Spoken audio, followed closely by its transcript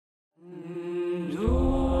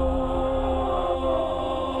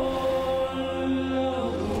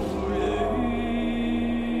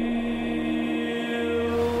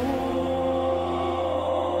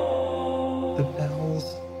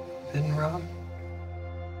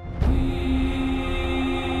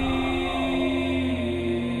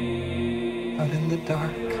out in the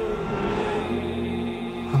dark,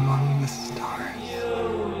 among the stars,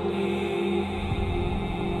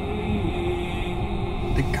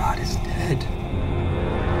 the god is dead.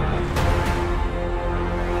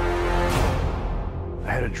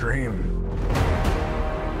 I had a dream.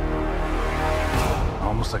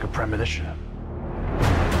 Almost like a premonition.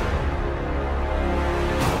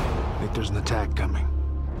 I think there's an attack coming.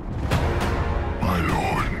 My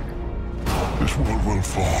lord, this world will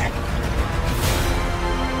fall.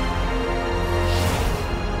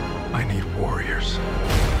 I need warriors.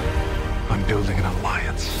 I'm building an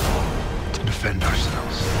alliance to defend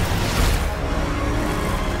ourselves.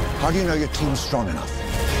 How do you know your team's strong enough?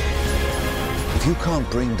 If you can't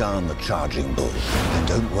bring down the charging bull, then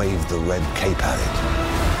don't wave the red cape at it.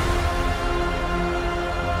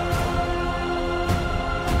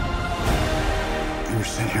 You were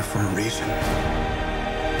sent here for a reason.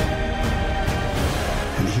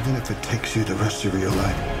 And even if it takes you the rest of your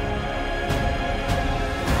life,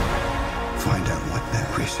 find out what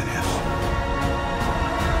that reason is.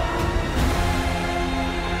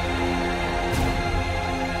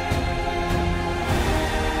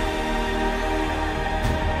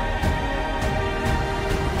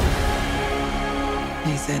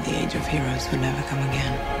 They said the age of heroes would never come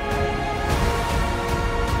again.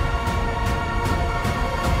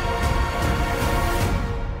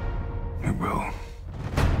 It will.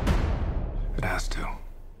 It has to.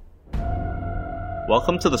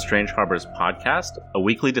 Welcome to the Strange Harbors podcast, a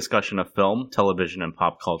weekly discussion of film, television, and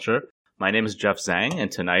pop culture. My name is Jeff Zhang, and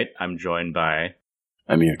tonight I'm joined by...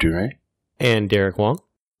 Amir Dure. And Derek Wong.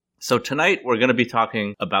 So tonight we're going to be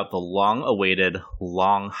talking about the long-awaited,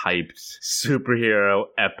 long-hyped superhero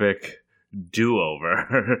epic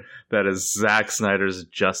do-over that is Zack Snyder's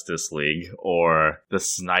Justice League, or the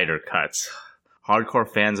Snyder Cut. Hardcore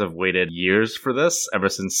fans have waited years for this, ever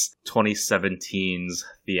since 2017's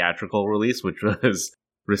theatrical release, which was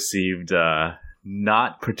received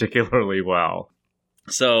not particularly well.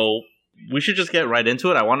 So we should just get right into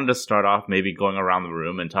it. I wanted to start off maybe going around the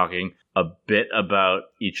room and talking a bit about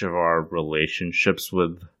each of our relationships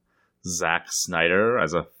with Zack Snyder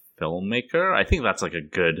as a filmmaker. I think that's like a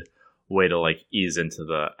good way to like ease into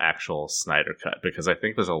the actual Snyder Cut, because I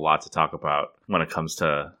think there's a lot to talk about when it comes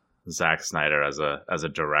to Zack Snyder as a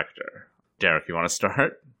director. Derek, you want to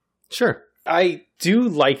start? Sure. I do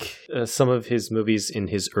like some of his movies in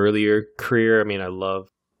his earlier career. I mean, I love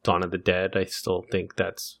Dawn of the Dead. I still think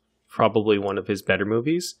that's probably one of his better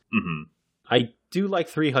movies. Mm-hmm. I do like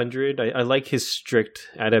 300. I like his strict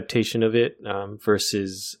adaptation of it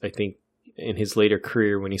versus, I think, in his later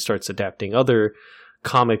career when he starts adapting other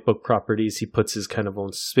comic book properties, he puts his kind of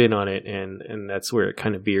own spin on it, and that's where it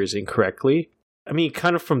kind of veers incorrectly. I mean,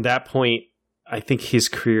 kind of from that point, I think his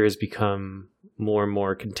career has become more and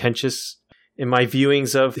more contentious. In my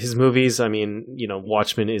viewings of his movies, I mean, you know,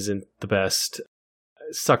 Watchmen isn't the best.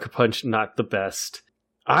 Sucker Punch, not the best.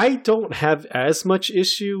 I don't have as much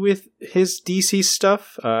issue with his DC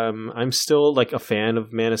stuff. I'm still like a fan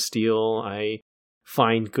of Man of Steel. I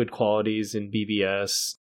find good qualities in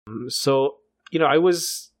BVS. So, you know, I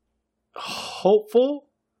was hopeful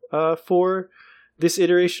for this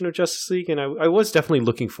iteration of Justice League, and I was definitely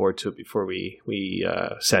looking forward to it before we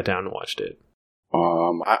sat down and watched it.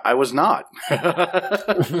 I was not.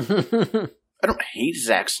 I don't hate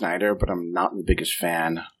Zack Snyder, but I'm not the biggest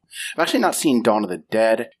fan. I've actually not seen Dawn of the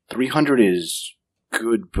Dead. 300 is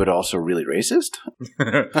good, but also really racist.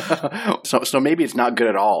 so maybe it's not good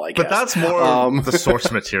at all, I guess. But that's more the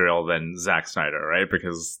source material than Zack Snyder, right?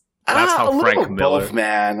 Because that's how Frank Miller... both,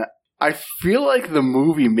 man. I feel like the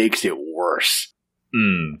movie makes it worse.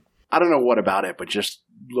 I don't know what about it, but just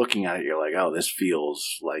looking at it, you're like, oh, this feels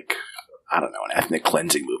like... I don't know, an ethnic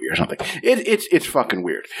cleansing movie or something. It's fucking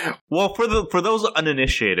weird. Well, for those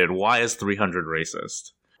uninitiated, why is 300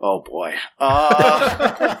 racist? Oh boy,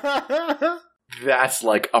 that's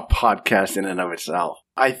like a podcast in and of itself.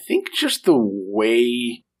 I think just the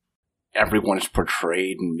way everyone is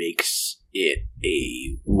portrayed makes it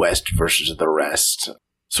a West versus the rest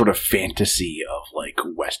sort of fantasy of like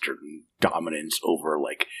Western dominance over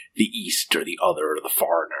like the East or the other or the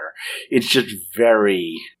foreigner. It's just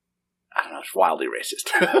very... I don't know, it's wildly racist.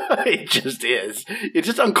 It just is. It's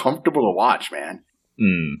just uncomfortable to watch, man.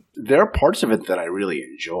 There are parts of it that I really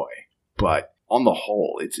enjoy, but on the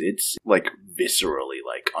whole, it's like viscerally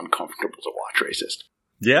like uncomfortable to watch racist.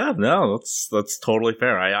 Yeah, no, that's totally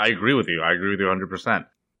fair. I agree with you. I agree with you 100%.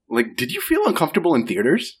 Like, did you feel uncomfortable in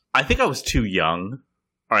theaters? I think I was too young.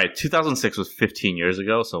 All right, 2006 was 15 years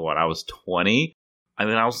ago, so what, I was 20? I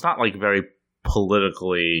mean, I was not like very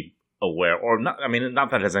politically aware, or not. I mean, not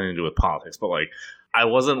that it has anything to do with politics, but like I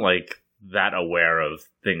wasn't like that aware of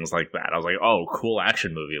things like that. I was like, oh, cool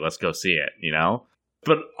action movie, let's go see it, you know?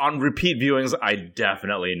 But on repeat viewings, I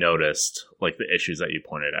definitely noticed like the issues that you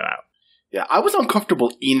pointed out. Yeah, I was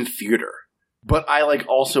uncomfortable in theater, but I like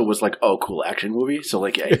also was like, oh, cool action movie. So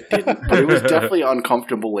like, I didn't, but it was definitely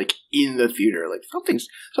uncomfortable like in the theater. Like something's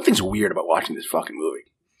weird about watching this fucking movie.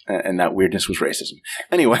 And that weirdness was racism.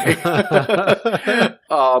 Anyway,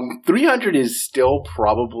 300 is still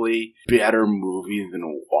probably better movie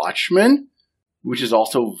than Watchmen, which is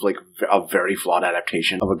also like a very flawed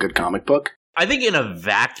adaptation of a good comic book. I think in a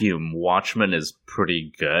vacuum, Watchmen is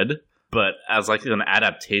pretty good, but as like an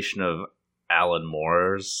adaptation of Alan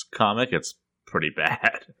Moore's comic, it's pretty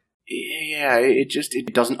bad. Yeah,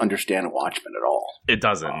 it doesn't understand Watchmen at all. It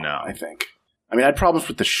doesn't, no. I think. I mean, I had problems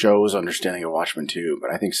with the show's understanding of Watchmen too, but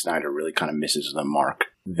I think Snyder really kind of misses the mark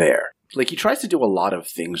there. Like, he tries to do a lot of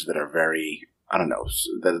things that are very, I don't know,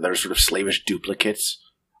 that are sort of slavish duplicates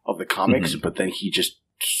of the comics, but then he just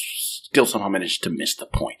still somehow managed to miss the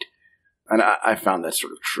point. And I found that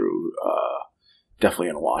sort of true, definitely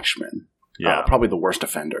in Watchmen. Yeah. Probably the worst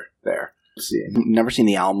offender there. Let's see. Never seen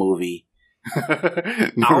the Owl movie.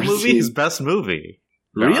 Owl movie, his best movie.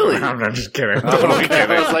 Really? No, I'm just kidding. Okay.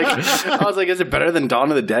 I was like, is it better than Dawn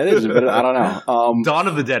of the Dead? Is it better? I don't know. Dawn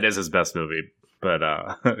of the Dead is his best movie, but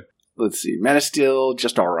let's see. Man of Steel,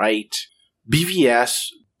 just all right. BVS,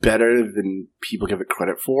 better than people give it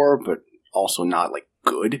credit for, but also not like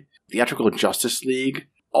good. Theatrical Justice League,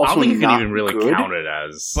 also I don't think you not can even really good, count it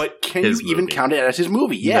as. But can his you even movie. count it as his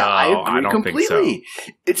movie? Yeah, No, I agree I don't completely. think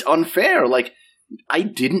so. It's unfair. Like, I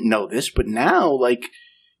didn't know this, but now, like,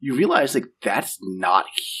 you realize like that's not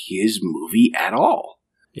his movie at all.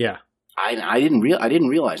 Yeah, I didn't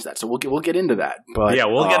realize that. So we'll get into that. But yeah,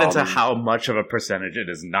 we'll get into how much of a percentage it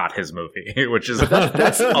is not his movie, which is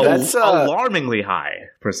that's alarmingly high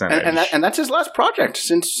percentage. And that's his last project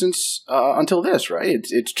since until this, right?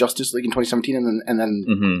 It's Justice League in 2017, and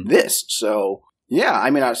then this. So yeah, I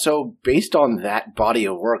mean, so based on that body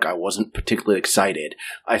of work, I wasn't particularly excited.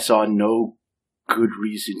 I saw no good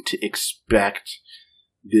reason to expect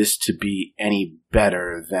this to be any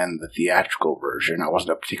better than the theatrical version. I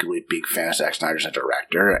wasn't a particularly big fan of Zack Snyder as a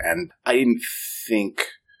director, and I didn't think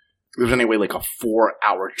there was any way like a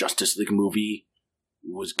 4-hour Justice League movie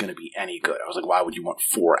was going to be any good. I was like, why would you want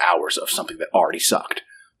 4 hours of something that already sucked?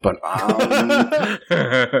 But but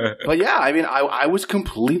yeah, I mean, I was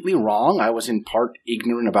completely wrong. I was in part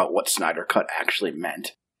ignorant about what Snyder Cut actually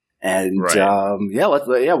meant. And right.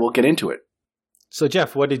 We'll get into it. So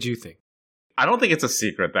Jeff, what did you think? I don't think it's a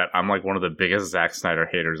secret that I'm like one of the biggest Zack Snyder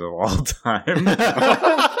haters of all time.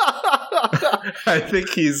 I think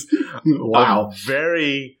he's a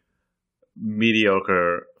very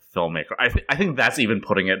mediocre filmmaker. I think that's even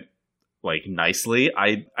putting it like nicely.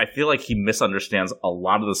 I feel like he misunderstands a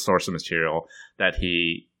lot of the source material that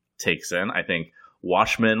he takes in. I think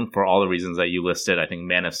Watchmen, for all the reasons that you listed, I think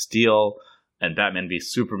Man of Steel and Batman v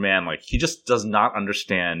Superman, like he just does not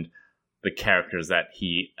understand the characters that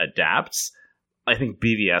he adapts. I think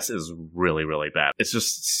BVS is really, really bad. It's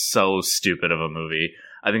just so stupid of a movie.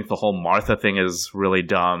 I think the whole Martha thing is really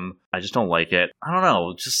dumb. I just don't like it. I don't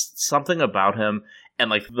know, just something about him and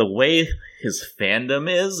like the way his fandom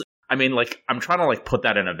is. I mean, like, I'm trying to like put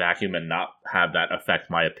that in a vacuum and not have that affect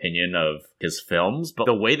my opinion of his films, but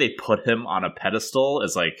the way they put him on a pedestal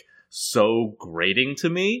is like so grating to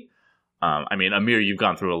me. I mean, Amir, you've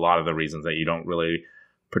gone through a lot of the reasons that you don't really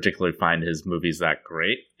particularly find his movies that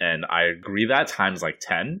great, and I agree that times like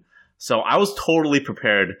 10. So I was totally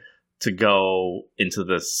prepared to go into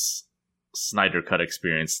this Snyder Cut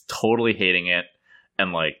experience totally hating it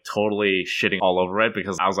and like totally shitting all over it,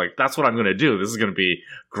 because I was like, that's what I'm gonna do. This is gonna be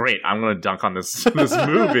great. I'm gonna dunk on this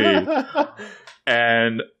movie.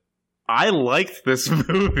 And I liked this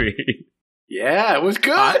movie. Yeah, it was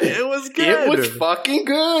good. It was good. It was fucking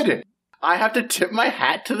good. I have to tip my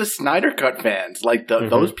hat to the Snyder Cut fans. Like,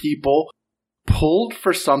 those people pulled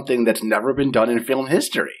for something that's never been done in film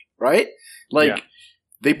history, right? Like,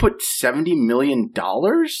 they put $70 million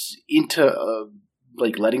into,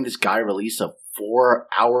 like, letting this guy release a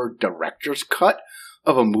 4-hour director's cut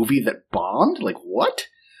of a movie that bombed? Like, what?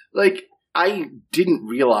 Like, I didn't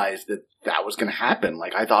realize that was going to happen.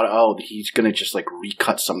 Like, I thought, oh, he's going to just, like,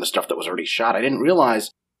 recut some of the stuff that was already shot. I didn't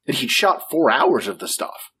realize that he'd shot 4 hours of the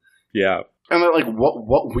stuff. Yeah. And like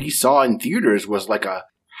what we saw in theaters was like a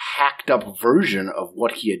hacked up version of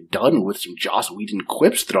what he had done with some Joss Whedon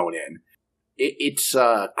quips thrown in. It's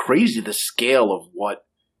crazy the scale of what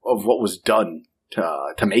was done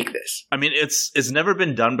to make this. I mean, it's never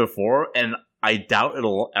been done before, and I doubt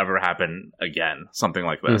it'll ever happen again. Something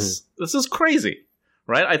like this. This is crazy,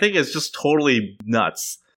 right? I think it's just totally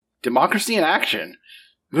nuts. democracy in action.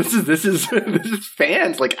 This is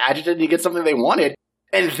fans like agitating to get something they wanted,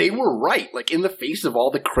 and they were right. Like in the face of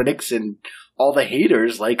all the critics and all the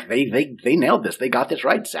haters, like they nailed this. They got this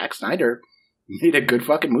right. Zack Snyder made a good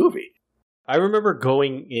fucking movie. I remember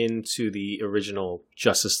going into the original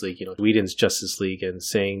Justice League, Whedon's Justice League, and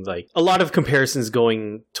saying like a lot of comparisons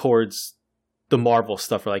going towards the Marvel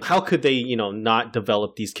stuff. Like, how could they, not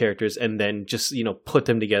develop these characters and then just, put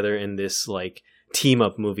them together in this like team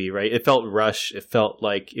up movie, right? It felt rushed. It felt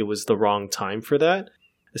like it was the wrong time for that,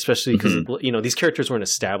 especially because, these characters weren't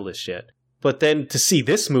established yet. But then to see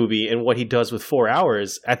this movie and what he does with 4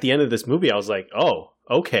 hours, at the end of this movie, I was like, oh,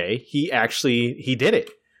 okay, he did it.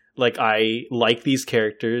 Like, I like these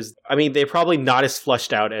characters. I mean, they're probably not as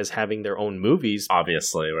fleshed out as having their own movies.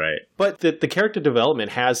 Obviously, right. But the character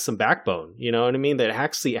development has some backbone, you know what I mean? That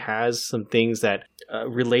actually has some things that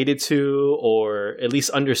related to or at least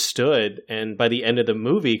understood. And by the end of the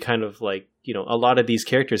movie, kind of like, a lot of these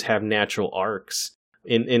characters have natural arcs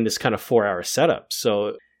in this kind of 4 hour setup.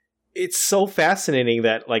 So it's so fascinating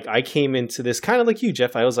that like I came into this kind of like you,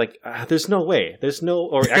 Jeff. I was like, there's no way. There's no,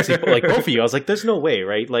 or actually like both of you, I was like, there's no way,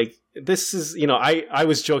 right? Like this is, I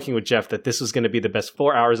was joking with Jeff that this was going to be the best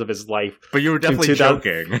 4 hours of his life. But you were definitely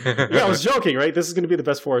joking. Yeah, I was joking, right? This is going to be the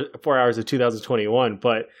best four hours of 2021.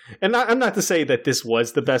 But, and I'm not to say that this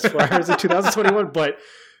was the best 4 hours of 2021, but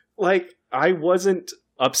like I wasn't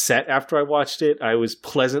upset after I watched it. I was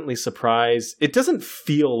pleasantly surprised. It doesn't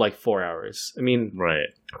feel like 4 hours. I mean, right.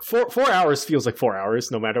 4 hours feels like 4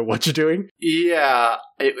 hours no matter what you're doing. Yeah,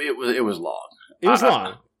 it was long. It was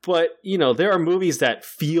long. But, there are movies that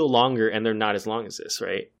feel longer and they're not as long as this,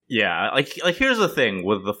 right? Yeah, like here's the thing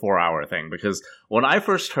with the 4 hour thing, because when I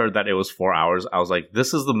first heard that it was 4 hours, I was like,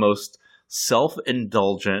 this is the most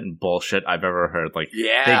self-indulgent bullshit I've ever heard. Like,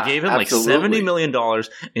 yeah, they gave him absolutely. like $70 million and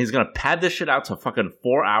he's gonna pad this shit out to fucking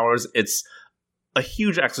 4 hours. It's a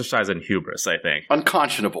huge exercise in hubris, I think.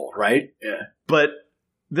 Unconscionable, right? Yeah. But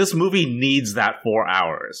this movie needs that 4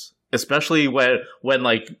 hours, especially when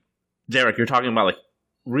like, Derek, you're talking about like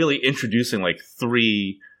really introducing like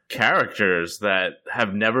 3 characters that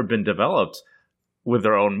have never been developed with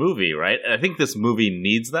their own movie, right? And I think this movie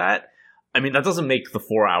needs that. I mean, that doesn't make the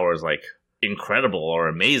 4 hours like incredible or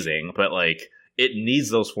amazing, but like it needs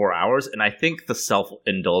those 4 hours. And I think the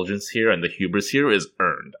self-indulgence here and the hubris here is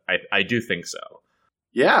earned. I do think so.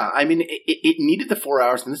 Yeah, I mean, it needed the 4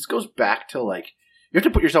 hours, and this goes back to like, you have to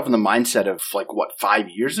put yourself in the mindset of like, what, 5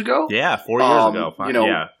 years ago? Yeah, 4 years ago.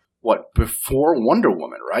 Yeah. What, before Wonder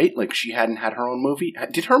Woman, right? Like, she hadn't had her own movie.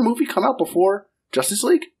 Did her movie come out before Justice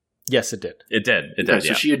League? Yes, it did. It did.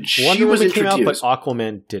 So yeah. Wonder Woman was came out, but introduced.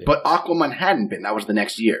 Aquaman didn't. But Aquaman hadn't been. That was the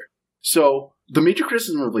next year. So the major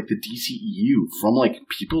criticism of like the DCEU from like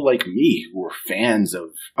people like me who were fans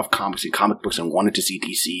of comics and comic books and wanted to see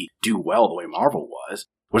DC do well the way Marvel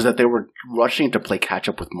was that they were rushing to play catch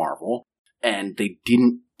up with Marvel, and they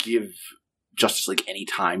didn't give Justice League any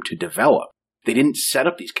time to develop. They didn't set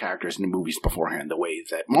up these characters in the movies beforehand the way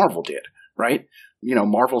that Marvel did, right?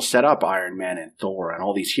 Marvel set up Iron Man and Thor and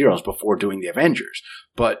all these heroes before doing the Avengers.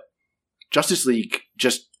 But Justice League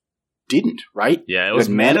just didn't, right? Yeah, it was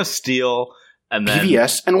Man of Steel and then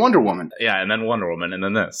PBS and Wonder Woman. Yeah, and then Wonder Woman and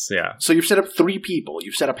then this, yeah. So you've set up 3 people.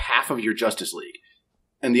 You've set up half of your Justice League.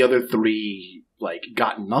 And the other 3, like,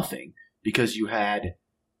 got nothing because you had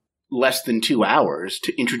less than 2 hours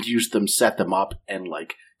to introduce them, set them up, and,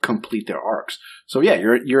 like, complete their arcs. So yeah,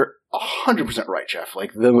 you're 100% right, Jeff.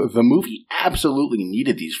 Like the movie absolutely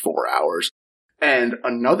needed these 4 hours. And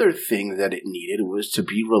another thing that it needed was to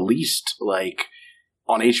be released like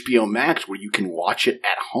on HBO Max, where you can watch it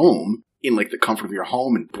at home in like the comfort of your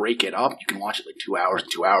home and break it up. You can watch it like 2 hours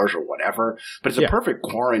and 2 hours or whatever. But it's a perfect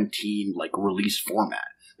quarantine like release format.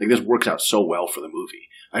 Like this works out so well for the movie.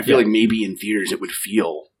 I feel like maybe in theaters it would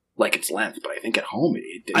feel like its length, but I think at home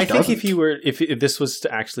it I doesn't. think if this was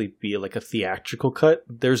to actually be like a theatrical cut,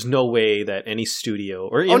 there's no way that any studio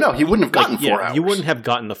or no, he wouldn't have gotten 4 hours. You wouldn't have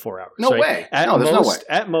gotten the 4 hours. No right? way. There's no way.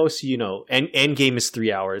 At most, and Endgame is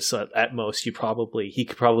 3 hours. So at most, he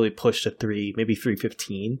could probably push to 3, maybe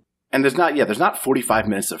 3:15. And there's not 45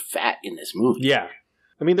 minutes of fat in this movie. Yeah,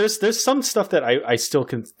 I mean, there's some stuff that I still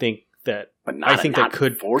can think that I think that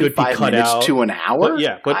could be cut out to an hour.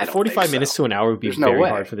 But 45 minutes to an hour would be very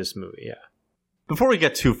hard for this movie. Yeah. Before we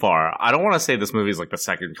get too far, I don't want to say this movie is like the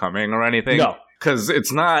second coming or anything. No, because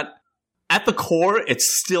it's not. At the core,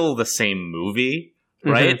 it's still the same movie,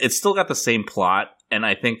 right? It's still got the same plot, and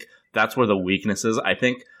I think that's where the weakness is. I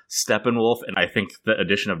think Steppenwolf and I think the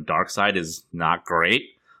addition of Darkseid is not great,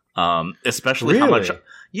 especially how much.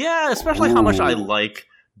 Yeah, especially how much I like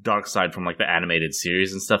Darkseid from like the animated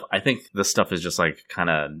series and stuff. I think this stuff is just like kind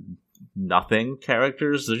of nothing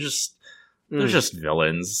characters. They're just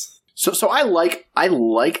villains. So I like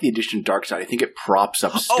the addition of Darkseid. I think it props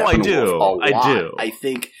up Steppenwolf a lot. I do. I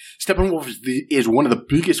think Steppenwolf is one of the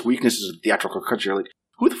biggest weaknesses of the theatrical cut. You're like,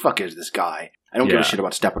 who the fuck is this guy? I don't give a shit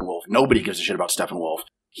about Steppenwolf. Nobody gives a shit about Steppenwolf.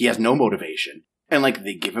 He has no motivation. And like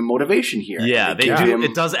they give him motivation here. Yeah, they do.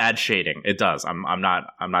 It does add shading. It does. I'm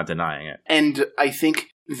not denying it. And I think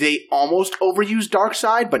they almost overuse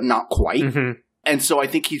Darkseid, but not quite. Mm-hmm. And so I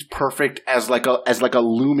think he's perfect as like a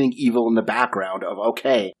looming evil in the background of,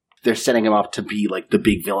 okay, they're setting him up to be like the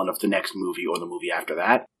big villain of the next movie or the movie after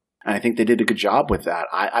that. And I think they did a good job with that.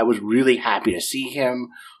 I was really happy to see him.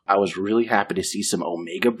 I was really happy to see some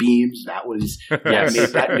Omega beams. That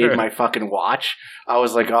made my fucking watch. I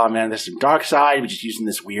was like, oh man, there's some Darkseid. We're just using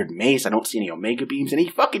this weird mace. I don't see any Omega beams, and he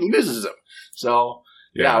fucking uses them. So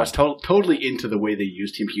yeah I was totally into the way they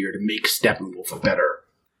used him here to make Steppenwolf better.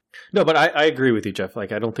 No, but I agree with you, Jeff.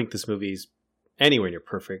 Like, I don't think this movie's anywhere near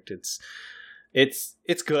perfect.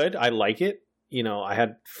 It's good. I like it. You know, I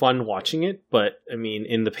had fun watching it, but I mean,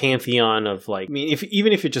 in the pantheon of like, I mean,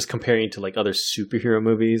 even if you're just comparing to like other superhero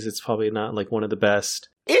movies, it's probably not like one of the best.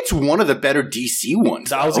 It's one of the better DC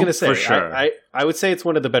ones. I was going to say, for sure. I would say it's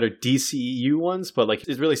one of the better DCEU ones, but like,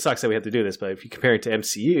 it really sucks that we have to do this. But if you compare it to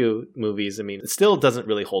MCU movies, I mean, it still doesn't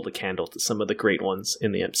really hold a candle to some of the great ones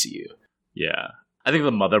in the MCU. Yeah. I think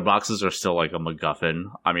the mother boxes are still like a MacGuffin.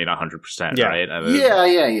 I mean, 100%, yeah. right?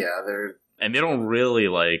 And they don't really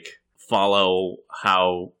like follow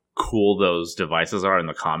how cool those devices are in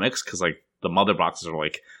the comics, because like the mother boxes are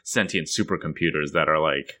like sentient supercomputers that are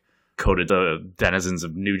like coded to denizens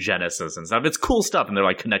of New Genesis and stuff. It's cool stuff, and they're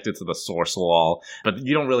like connected to the source wall, but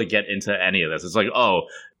you don't really get into any of this. It's like, oh,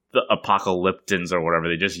 the apocalyptins or whatever,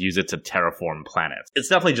 they just use it to terraform planets. It's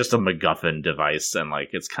definitely just a MacGuffin device, and like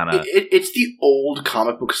it's kind of it's the old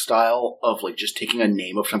comic book style of like just taking a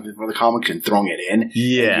name of something from the comics and throwing it in.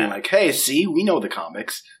 Yeah, and being like, hey, see, we know the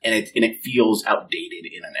comics, and it feels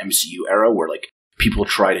outdated in an MCU era where like people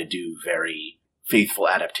try to do very faithful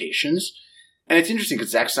adaptations. And it's interesting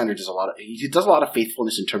because Zack Snyder does a lot of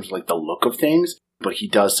faithfulness in terms of like the look of things, but he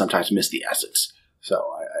does sometimes miss the essence. So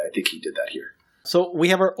I think he did that here. So we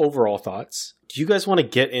have our overall thoughts. Do you guys want to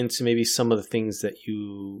get into maybe some of the things that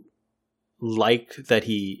you liked that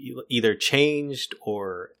he either changed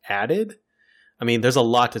or added? I mean, there's a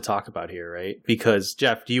lot to talk about here, right? Because,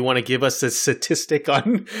 Jeff, do you want to give us a statistic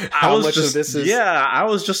on how much of this is... Yeah, I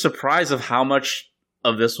was just surprised of how much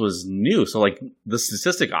of this was new. So, like, the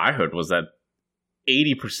statistic I heard was that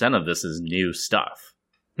 80% of this is new stuff,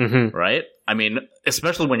 right? I mean,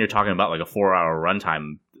 especially when you're talking about, like, a 4-hour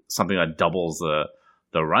runtime, something that doubles the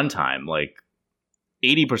runtime, like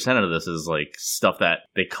 80% of this is like stuff that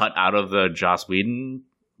they cut out of the Joss Whedon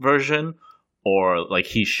version, or like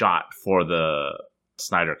he shot for the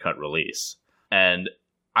Snyder Cut release. And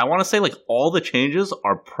I want to say like all the changes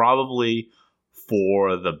are probably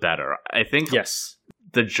for the better. I think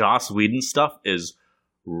the Joss Whedon stuff is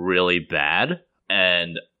really bad,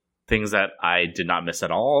 and things that I did not miss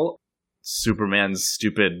at all. Superman's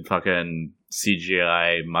stupid fucking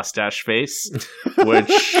CGI mustache face,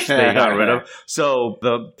 which they got rid of. So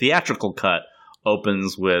the theatrical cut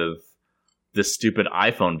opens with this stupid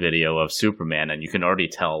iPhone video of Superman, and you can already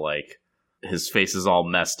tell like his face is all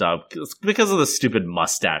messed up because of the stupid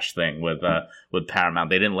mustache thing with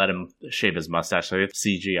Paramount. They didn't let him shave his mustache, so they have to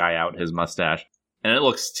CGI out his mustache, and it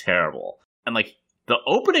looks terrible. And like the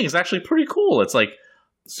opening is actually pretty cool. It's like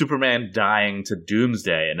Superman dying to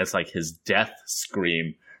Doomsday, and it's like his death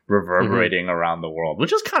scream reverberating around the world,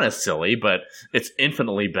 which is kind of silly, but it's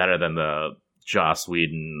infinitely better than the Joss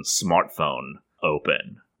Whedon smartphone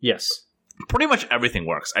open. Yes. Pretty much everything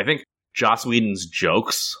works. I think Joss Whedon's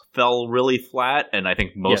jokes fell really flat, and I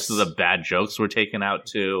think most of the bad jokes were taken out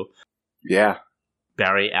too. Yeah.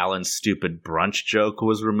 Barry Allen's stupid brunch joke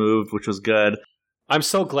was removed, which was good. I'm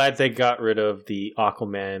so glad they got rid of the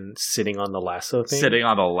Aquaman sitting on the lasso thing. Sitting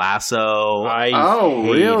on the lasso.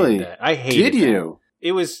 Really? That. I hated Did you? That.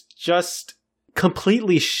 It was just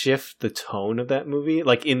completely shift the tone of that movie,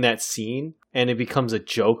 like in that scene, and it becomes a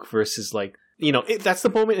joke versus like, you know, that's the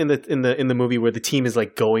moment in the movie where the team is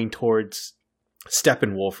like going towards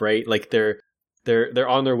Steppenwolf, right? Like they're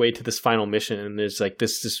on their way to this final mission, and there's like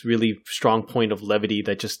this really strong point of levity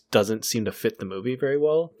that just doesn't seem to fit the movie very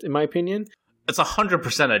well, in my opinion. It's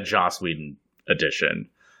 100% a Joss Whedon edition.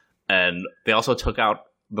 And they also took out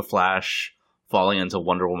the Flash falling into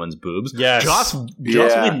Wonder Woman's boobs. Yes. Joss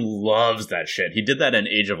Whedon loves that shit. He did that in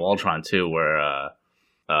Age of Ultron too, where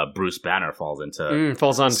Bruce Banner falls into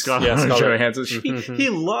falls on Scarlett Johansson. Mm-hmm. He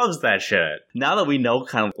loves that shit. Now that we know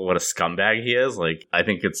kind of what a scumbag he is, like, I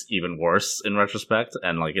think it's even worse in retrospect,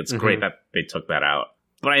 and like it's great that they took that out.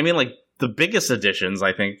 But I mean, like, the biggest additions,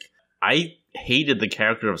 I think, I hated the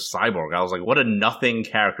character of Cyborg. I was like, what a nothing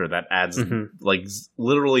character that adds like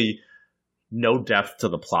literally no depth to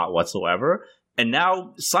the plot whatsoever. And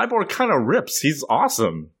now Cyborg kind of rips. He's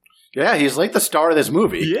awesome. Yeah, he's like the star of this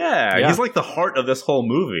movie. Yeah, he's like the heart of this whole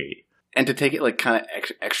movie. And to take it like kind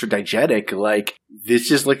of extra diegetic, like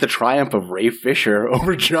this is like the triumph of Ray Fisher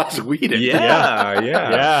over Joss Whedon.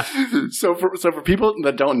 Yeah. So for people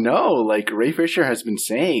that don't know, like Ray Fisher has been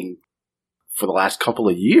saying for the last couple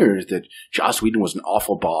of years that Joss Whedon was an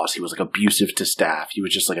awful boss. He was like abusive to staff. He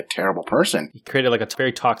was just like a terrible person. He created like a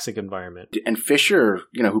very toxic environment. And Fisher,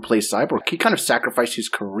 you know, who plays Cyborg, he kind of sacrificed his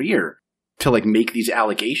career to like make these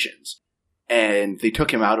allegations. And they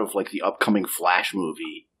took him out of like the upcoming Flash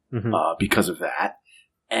movie because of that.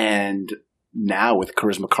 And now with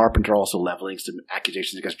Charisma Carpenter also leveling some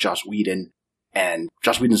accusations against Joss Whedon and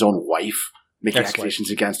Joss Whedon's own wife making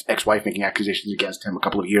ex-wife making accusations against him a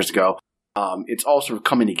couple of years ago. It's all sort of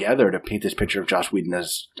coming together to paint this picture of Joss Whedon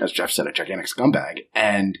as Jeff said, a gigantic scumbag.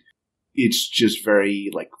 And it's just very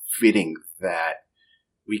like fitting that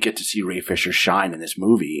we get to see Ray Fisher shine in this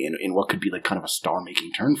movie in what could be like kind of a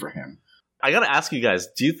star-making turn for him. I gotta ask you guys,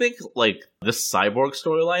 do you think, like, this Cyborg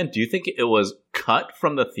storyline, do you think it was cut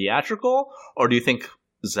from the theatrical, or do you think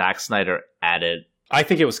Zack Snyder added? I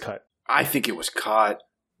think it was cut. I think it was cut.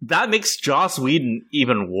 That makes Joss Whedon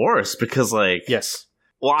even worse, because, like... Yes.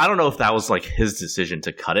 Well, I don't know if that was, like, his decision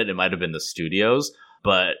to cut it. It might have been the studio's,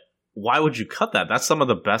 but why would you cut that? That's some of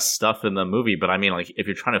the best stuff in the movie, but I mean, like, if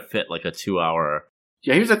you're trying to fit, like, a 2-hour...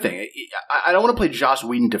 Yeah, here's the thing. I don't want to play Joss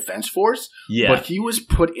Whedon Defense Force, but he was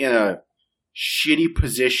put in a shitty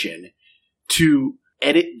position to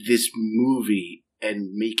edit this movie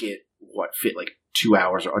and make it, fit like 2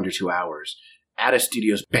 hours or under 2 hours at a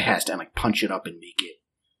studio's behest and like punch it up and make it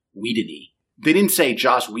Whedon-y. They didn't say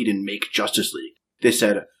Joss Whedon make Justice League. They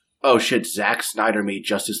said, oh shit, Zack Snyder made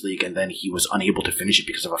Justice League and then he was unable to finish it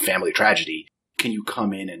because of a family tragedy. Can you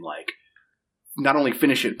come in and like not only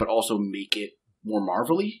finish it but also make it more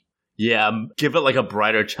Marvel-y? Yeah, give it like a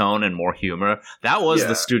brighter tone and more humor. That was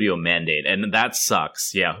the studio mandate, and that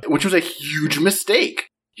sucks, yeah. Which was a huge mistake.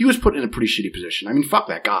 He was put in a pretty shitty position. I mean, fuck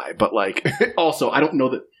that guy, but like, also, I don't know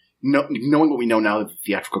that, knowing what we know now, that the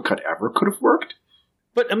theatrical cut ever could have worked.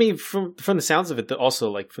 But I mean, from the sounds of it, also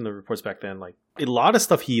like from the reports back then, like a lot of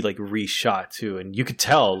stuff he like reshot too, and you could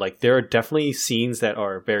tell like there are definitely scenes that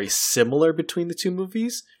are very similar between the two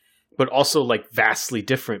movies, but also like vastly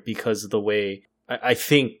different because of the way I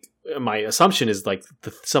think my assumption is like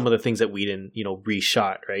some of the things that Whedon,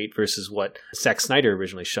 reshot, right, versus what Zack Snyder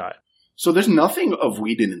originally shot. So there's nothing of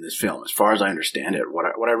Whedon in this film, as far as I understand it.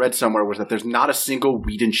 What I read somewhere was that there's not a single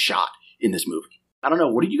Whedon shot in this movie. I don't know.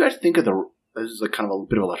 What did you guys think of this is like kind of a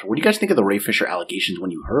bit of a lesson. What do you guys think of the Ray Fisher allegations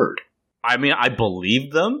when you heard? I mean, I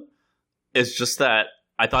believed them. It's just that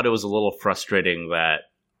I thought it was a little frustrating that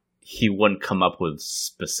he wouldn't come up with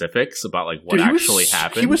specifics about like what actually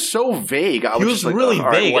happened. He was so vague. He was really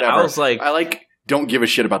vague. Right, I was like, don't give a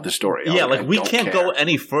shit about this story. Yeah, like we can't go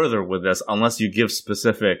any further with this unless you give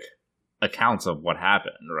specific accounts of what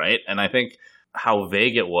happened, right? And I think how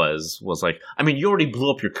vague it was like, I mean, you already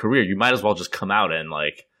blew up your career. You might as well just come out and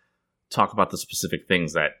like talk about the specific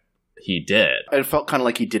things that he did. It felt kind of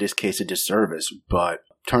like he did his case a disservice, but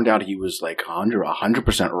turned out he was like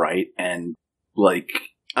 100% right. And like,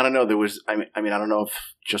 I don't know, I mean, I don't know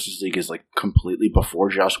if Justice League is like completely before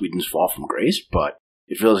Joss Whedon's fall from grace, but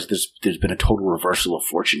it feels like there's been a total reversal of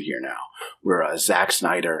fortune here now, where Zack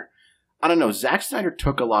Snyder, I don't know, Zack Snyder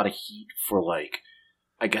took a lot of heat for like,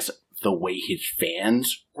 I guess, the way his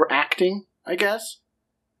fans were acting, I guess.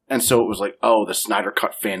 And so it was like, oh, the Snyder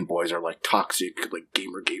Cut fanboys are like toxic, like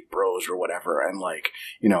Gamergate bros or whatever, and like,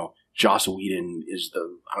 Joss Whedon is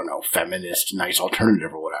the, I don't know, feminist, nice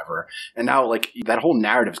alternative or whatever. And now, like, that whole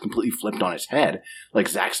narrative is completely flipped on its head. Like,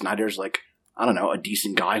 Zack Snyder's, like, I don't know, a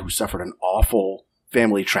decent guy who suffered an awful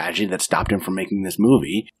family tragedy that stopped him from making this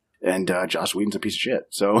movie. And Joss Whedon's a piece of shit.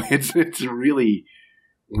 So it's really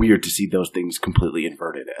weird to see those things completely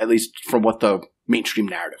inverted, at least from what the mainstream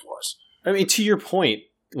narrative was. I mean, to your point,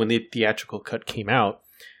 when the theatrical cut came out,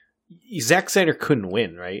 Zack Snyder couldn't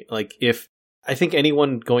win, right? Like, I think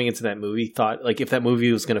anyone going into that movie thought, like, if that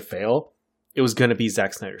movie was going to fail, it was going to be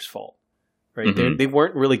Zack Snyder's fault, right? Mm-hmm. They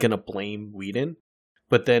weren't really going to blame Whedon,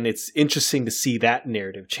 but then it's interesting to see that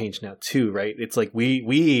narrative change now too, right? It's like we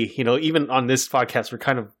even on this podcast, we're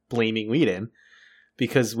kind of blaming Whedon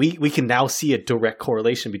because we can now see a direct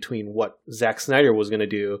correlation between what Zack Snyder was going to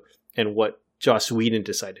do and what Joss Whedon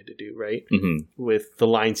decided to do, right? Mm-hmm. With the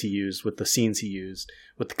lines he used, with the scenes he used,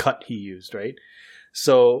 with the cut he used, right?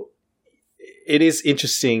 So it is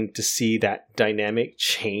interesting to see that dynamic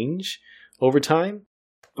change over time.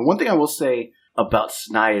 The one thing I will say about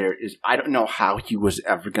Snyder is I don't know how he was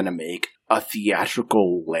ever going to make a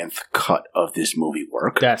theatrical length cut of this movie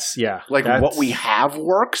work. What we have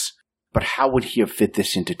works, but how would he have fit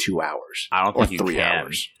this into 2 hours? I don't think or 3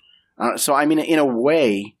 hours. So, I mean, in a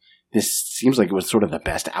way, this seems like it was sort of the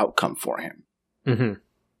best outcome for him. Mm-hmm.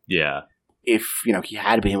 Yeah. If, he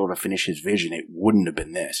had been able to finish his vision, it wouldn't have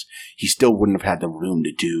been this. He still wouldn't have had the room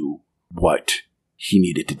to do what he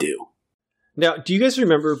needed to do. Now, do you guys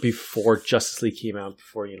remember before Justice League came out,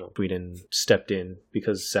 before, Whedon stepped in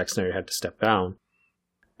because Zack Snyder had to step down?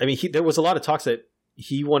 I mean, there was a lot of talks that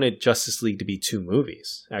he wanted Justice League to be 2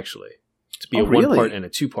 movies, actually. To be a really? 1-part and a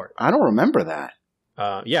 2-part. I don't remember that.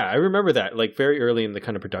 Yeah, I remember that, like, very early in the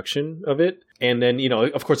kind of production of it. And then,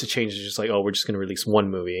 of course it changes, just like, oh, we're just going to release 1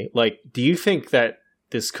 movie. Like, do you think that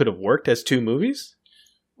this could have worked as 2 movies?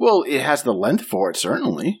 Well, it has the length for it,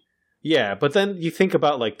 certainly. Yeah, but then you think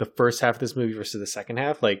about, like, the first half of this movie versus the second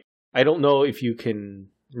half. Like, I don't know if you can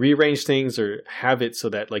rearrange things or have it so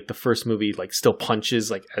that, like, the first movie, like, still punches,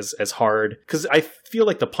 like, as hard. Because I feel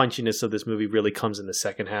like the punchiness of this movie really comes in the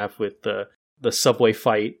second half with the subway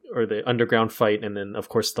fight or the underground fight, and then, of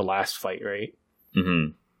course, the last fight, right?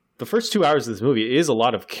 Mm-hmm. The first 2 hours of this movie is a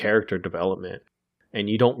lot of character development, and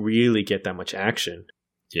you don't really get that much action.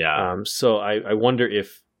 Yeah. So I wonder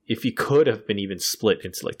if he could have been even split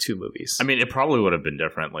into, like, 2 movies. I mean, it probably would have been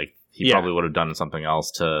different. Like, he probably would have done something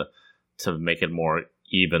else to make it more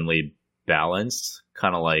evenly balanced,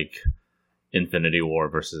 kind of like Infinity War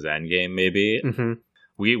versus Endgame, maybe. Mm-hmm.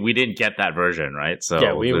 We didn't get that version, right? So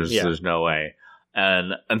yeah, there's no way.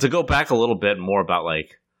 And to go back a little bit more about,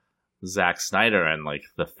 like, Zack Snyder and, like,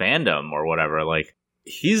 the fandom or whatever, like,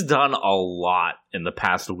 he's done a lot in the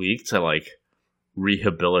past week to, like,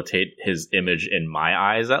 rehabilitate his image in my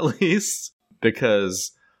eyes, at least,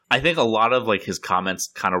 because I think a lot of, like, his comments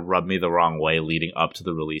kind of rubbed me the wrong way leading up to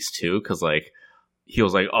the release too, because, like, he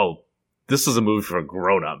was like, oh, this is a movie for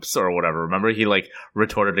grown-ups or whatever. Remember, he, like,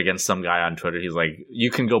 retorted against some guy on Twitter. He's like, you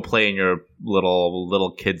can go play in your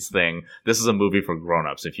little kids thing. This is a movie for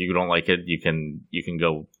grown-ups. If you don't like it, you can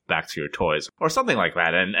go back to your toys or something like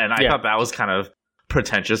that. And I thought that was kind of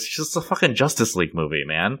pretentious. It's just a fucking Justice League movie,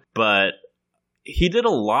 man. But he did a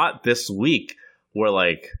lot this week where,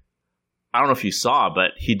 like, I don't know if you saw,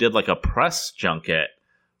 but he did, like, a press junket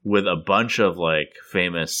with a bunch of, like,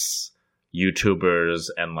 famous YouTubers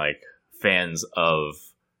and, like, fans of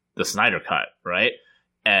the Snyder Cut, right?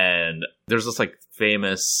 And there's this, like,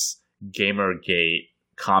 famous Gamergate,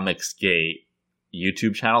 Comicsgate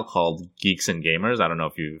YouTube channel called Geeks and Gamers. I don't know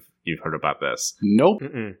if you've heard about this. Nope.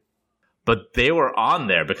 Mm-mm. But they were on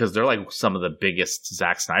there because they're, like, some of the biggest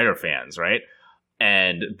Zack Snyder fans, right?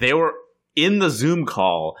 And they were in the Zoom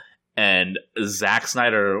call, and Zack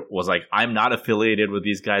Snyder was like, I'm not affiliated with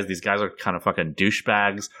these guys. These guys are kind of fucking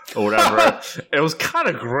douchebags or whatever. It was kind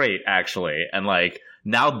of great, actually. And, like,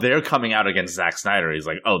 now they're coming out against Zack Snyder. He's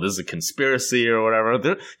like, oh, this is a conspiracy or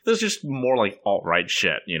whatever. There's just more, like, alt-right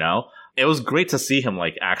shit, you know? It was great to see him,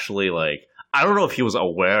 like, actually, like, I don't know if he was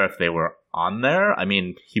aware if they were on there. I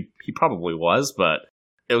mean, he probably was, but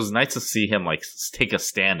it was nice to see him, like, take a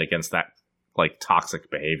stand against that, like, toxic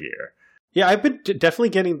behavior. Yeah, I've been definitely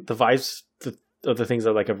getting the vibes of the things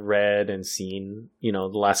that, like, I've read and seen, the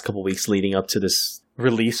last couple of weeks leading up to this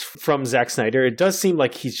release from Zack Snyder. It does seem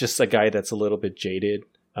like he's just a guy that's a little bit jaded,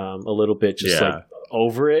 a little bit just like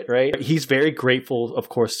over it, right? He's very grateful, of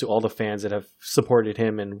course, to all the fans that have supported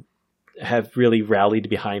him and have really rallied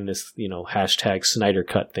behind this, hashtag Snyder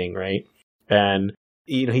Cut thing, right? And,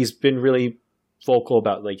 he's been really vocal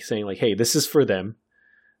about, like, saying, like, hey, this is for them.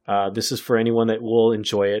 This is for anyone that will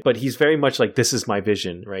enjoy it. But he's very much like, this is my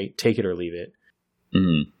vision, right? Take it or leave it.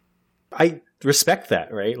 Mm-hmm. I respect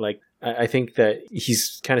that, right? Like, I think that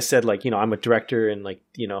he's kind of said, like, I'm a director and, like,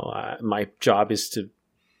 my job is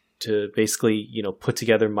to basically, put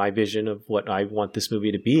together my vision of what I want this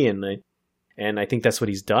movie to be. And I think that's what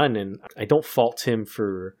he's done. And I don't fault him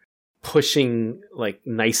for pushing, like,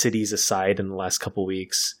 niceties aside in the last couple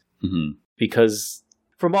weeks. Mm-hmm. Because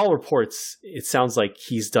from all reports, it sounds like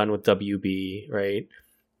he's done with WB, right?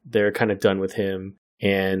 They're kind of done with him.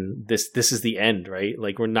 And this is the end, right?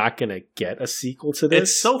 Like, we're not going to get a sequel to this.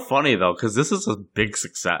 It's so funny, though, because this is a big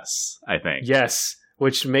success, I think. Yes,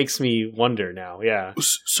 which makes me wonder now, yeah.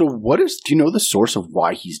 So do you know the source of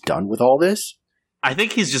why he's done with all this? I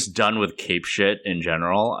think he's just done with cape shit in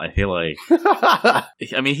general. I feel like,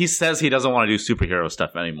 I mean, he says he doesn't want to do superhero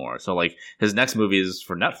stuff anymore. So, like, his next movie is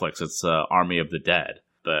for Netflix. It's Army of the Dead.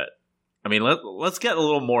 But, I mean, let's get a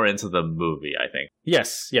little more into the movie, I think.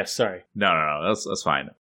 Yes, sorry. No, that's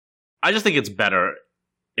fine. I just think it's better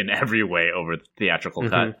in every way over the theatrical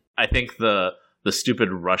cut. I think the stupid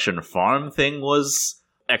Russian farm thing was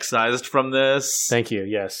excised from this. Thank you,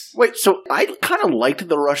 yes. Wait, so I kind of liked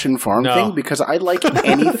the Russian farm thing because I like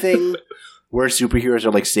anything where superheroes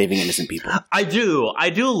are like saving innocent people. I do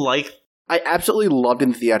like. I absolutely loved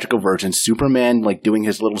in the theatrical version Superman like doing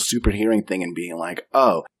his little super hearing thing and being like,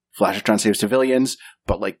 oh, Flash is trying to save civilians,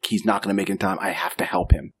 but like he's not going to make it in time. I have to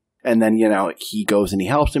help him. And then, he goes and he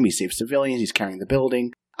helps him. He saves civilians. He's carrying the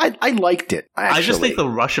building. I liked it, actually. I just think the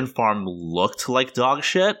Russian farm looked like dog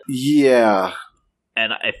shit. Yeah.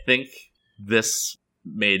 And I think this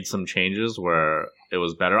made some changes where it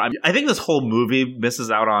was better. I think this whole movie misses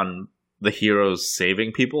out on the heroes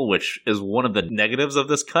saving people, which is one of the negatives of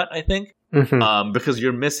this cut, I think. Because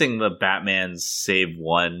you're missing the Batman's save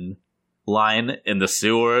one line in the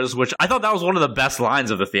sewers, which I thought that was one of the best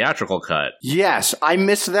lines of the theatrical cut. Yes, I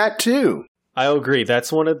missed that too. I agree.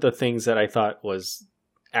 That's one of the things that I thought was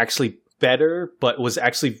actually better, but was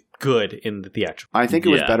actually good in the theatrical. I think it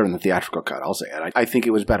was better in the theatrical cut. I'll say it. I think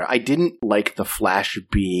it was better. I didn't like the Flash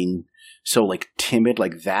being so like timid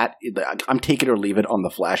like that. I'm take it or leave it on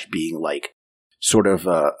the Flash being like sort of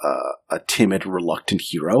a timid, reluctant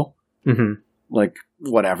hero. Like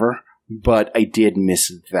whatever. But I did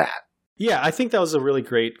miss that. Yeah, I think that was a really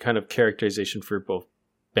great kind of characterization for both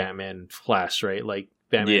Batman and Flash, right? Like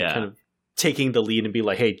Batman kind of taking the lead and be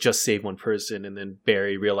like, hey, just save one person, and then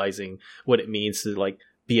Barry realizing what it means to like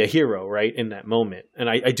be a hero, right, in that moment.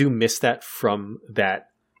 And I do miss that from that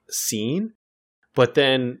scene. But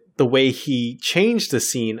then the way he changed the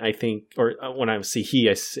scene, I think, or when I say he,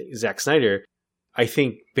 I say Zack Snyder, I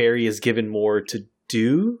think Barry is given more to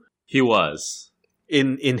do. He was.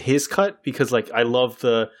 In his cut, because like I love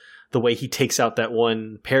the way he takes out that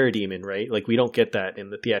one parademon, right? Like we don't get that in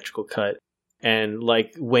the theatrical cut. And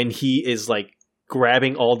like when he is like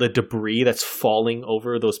grabbing all the debris that's falling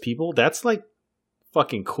over those people, that's like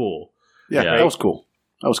fucking cool. Yeah, right? That was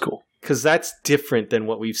cool. Because that's different than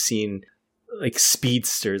what we've seen, like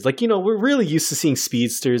speedsters. Like, we're really used to seeing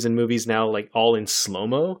speedsters in movies now, like all in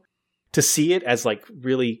slow-mo. To see it as like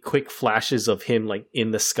really quick flashes of him like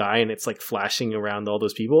in the sky and it's like flashing around all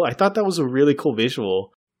those people, I thought that was a really cool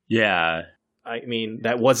visual. Yeah. I mean,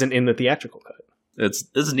 that wasn't in the theatrical cut.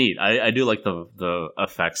 It's neat. I do like the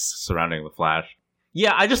effects surrounding the Flash.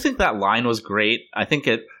 Yeah, I just think that line was great. I think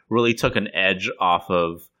it really took an edge off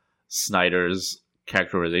of Snyder's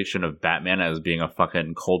characterization of Batman as being a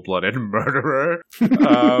fucking cold-blooded murderer.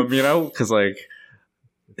 Because like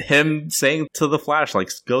him saying to the Flash, like,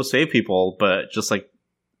 go save people, but just like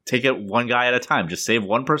take it one guy at a time. Just save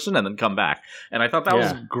one person and then come back. And I thought that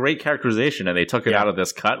was great characterization, and they took it out of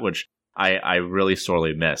this cut, which I really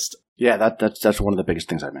sorely missed. Yeah, that's one of the biggest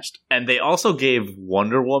things I missed. And they also gave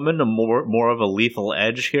Wonder Woman a more of a lethal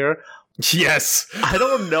edge here. Yes. I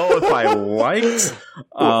don't know if I liked.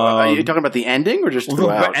 Are you talking about the ending or just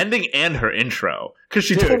throughout? The ending and her intro. Because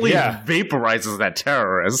she totally vaporizes that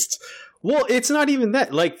terrorist. Well, it's not even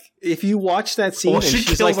that. Like, if you watch that scene... Well, she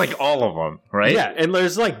kills like all of them, right? Yeah, and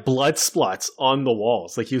there's like blood spots on the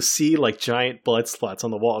walls. Like, you see like giant blood spots on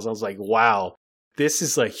the walls. I was like, wow. This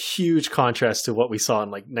is a huge contrast to what we saw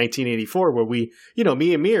in like 1984, where we,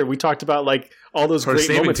 me and Mir, we talked about like all those great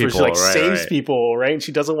moments where she like saves people, right? And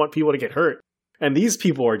she doesn't want people to get hurt. And these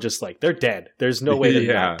people are just like, they're dead. There's no way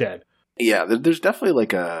they're not dead. Yeah, there's definitely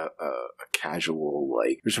like a casual,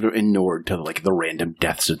 like, you're sort of inured to like the random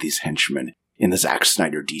deaths of these henchmen in the Zack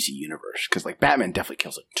Snyder DC universe. Because like Batman definitely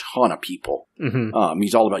kills a ton of people.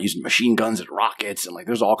 He's all about using machine guns and rockets, and like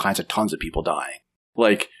there's all kinds of tons of people dying.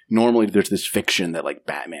 Like, normally there's this fiction that, like,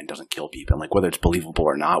 Batman doesn't kill people. And, like, whether it's believable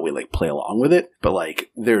or not, we, like, play along with it. But,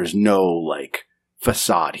 like, there's no, like,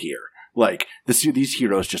 facade here. Like, these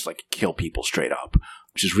heroes just, like, kill people straight up,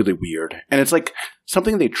 which is really weird. And it's, like,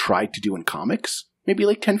 something they tried to do in comics, maybe,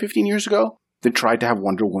 like, 10, 15 years ago. They tried to have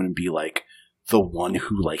Wonder Woman be, like, the one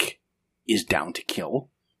who, like, is down to kill,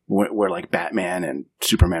 where like, Batman and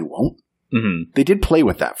Superman won't. They did play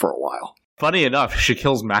with that for a while. Funny enough, she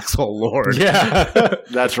kills Maxwell Lord. Yeah.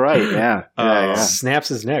 That's right, yeah. Snaps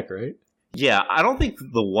his neck, right? Yeah, I don't think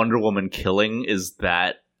the Wonder Woman killing is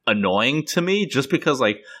that annoying to me, just because,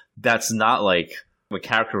 like, that's not, like, the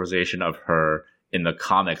characterization of her in the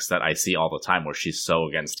comics that I see all the time, where she's so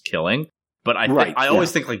against killing. But I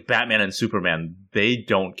always think, like, Batman and Superman, they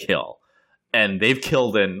don't kill. And they've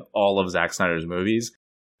killed in all of Zack Snyder's movies.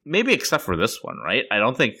 maybe except for this one, right?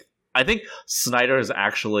 I think Snyder has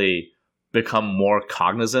actually become more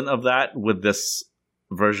cognizant of that with this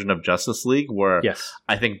version of Justice League, where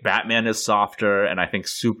I think Batman is softer and I think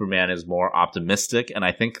Superman is more optimistic, and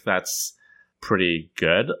I think that's pretty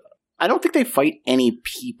good. I don't think they fight any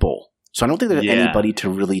people, so I don't think there's anybody to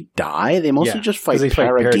really die. They mostly just fight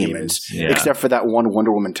parademons, except for that one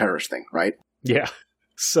Wonder Woman terrorist thing, right? Yeah,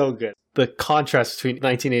 so good. The contrast between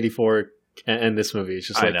 1984 and this movie is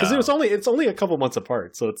just like, because it's only a couple months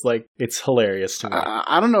apart, so it's like, it's hilarious to me.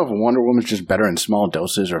 I don't know if Wonder Woman's just better in small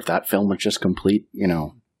doses or if that film was just complete,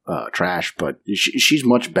 trash, but she's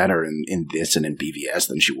much better in this and in BVS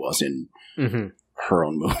than she was in her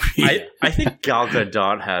own movie. I think Gal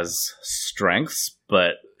Gadot has strengths,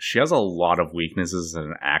 but she has a lot of weaknesses as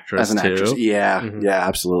an actress too. Yeah, yeah,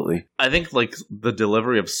 absolutely. I think like the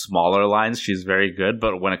delivery of smaller lines, she's very good,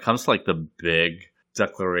 but when it comes to like the big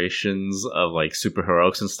declarations of like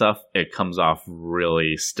superheroics and stuff, it comes off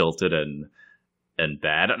really stilted and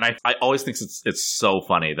bad. And I always think it's so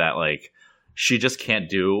funny that like she just can't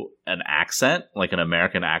do an accent, like an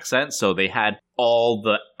American accent. So they had all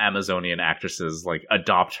the Amazonian actresses like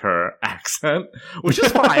adopt her accent, which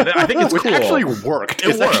is fine. I think it's cool. It actually worked.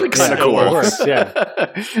 It's actually kind of cool. It works, yeah.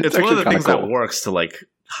 It's one of the things that works to like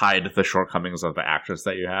hide the shortcomings of the actress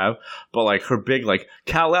that you have. But like her big like,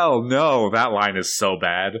 Kal-El, no, that line is so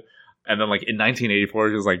bad. And then like in 1984,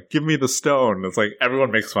 she was like, give me the stone. It's like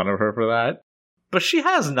everyone makes fun of her for that. But she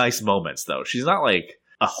has nice moments though. She's not like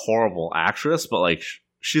a horrible actress, but like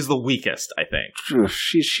she's the weakest, I think.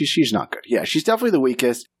 She's not good. Yeah, she's definitely the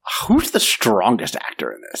weakest. Who's the strongest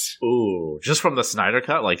actor in this? Ooh, just from the Snyder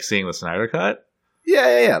Cut, like seeing the Snyder Cut?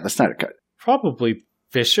 Yeah, the Snyder Cut. Probably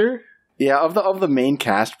Fisher. Yeah, of the main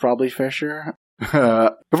cast, probably Fisher.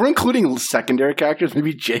 If we're including secondary characters,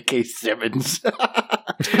 maybe J.K. Simmons.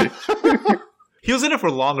 He was in it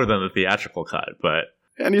for longer than the theatrical cut, but...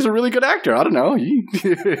 And he's a really good actor. I don't know.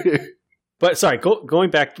 But sorry,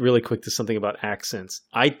 going back really quick to something about accents.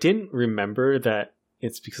 I didn't remember that,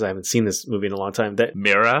 it's because I haven't seen this movie in a long time, that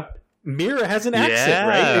Mira has an accent,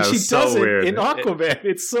 right? And she does it in Aquaman.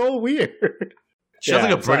 It's so weird. She has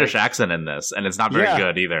like a British accent in this, and it's not very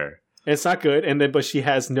good either. It's not good, but she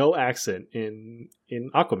has no accent in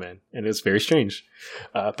Aquaman, and it's very strange.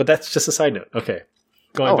 But that's just a side note. Okay,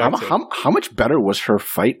 how much better was her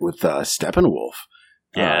fight with Steppenwolf?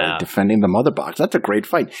 Defending the mother box. That's a great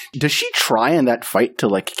fight. Does she try in that fight to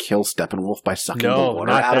like kill Steppenwolf by sucking the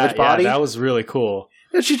water out of his body? Yeah, that was really cool.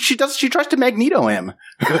 She tries to Magneto him.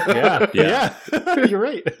 Yeah. You're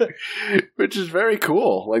right. Which is very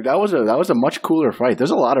cool. Like that was a much cooler fight.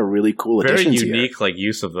 There's a lot of really cool additions very unique here. Like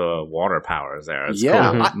use of the water powers there. It's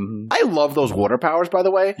cool. I love those water powers, by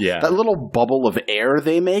the way. Yeah. That little bubble of air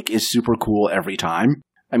they make is super cool every time.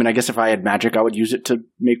 I mean, I guess if I had magic, I would use it to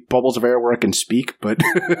make bubbles of air where I can speak, but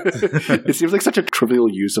it seems like such a trivial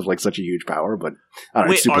use of like such a huge power, but I don't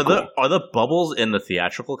know, it's super cool. Are the bubbles in the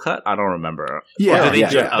theatrical cut? I don't remember. Yeah, they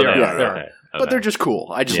are. Okay. But they're just cool.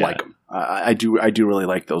 I just like them. I do really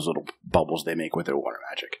like those little bubbles they make with their water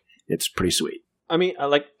magic. It's pretty sweet. I mean,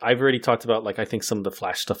 I've already talked about, like, I think some of the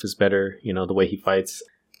Flash stuff is better, the way he fights.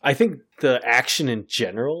 I think the action in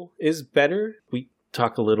general is better. We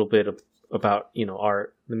talk a little bit about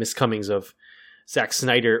the miscomings of Zack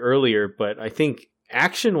Snyder earlier, but I think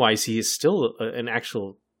action-wise he is still an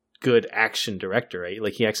actual good action director, right?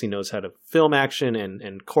 Like he actually knows how to film action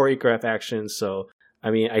and choreograph action. So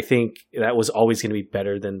I mean, I think that was always going to be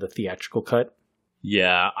better than the theatrical cut.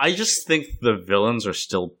 Yeah, I just think the villains are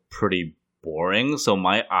still pretty boring, so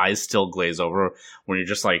my eyes still glaze over when you're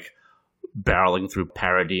just like barreling through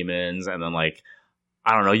parademons, and then like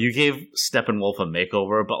I don't know, you gave Steppenwolf a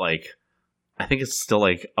makeover, but like I think it's still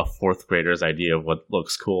like a fourth grader's idea of what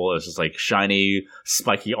looks cool. It's just like shiny,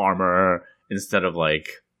 spiky armor instead of like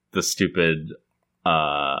the stupid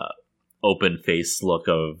open face look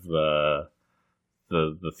of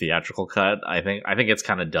the theatrical cut. I think it's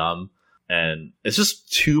kind of dumb, and it's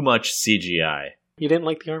just too much CGI. You didn't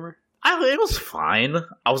like the armor? It was fine.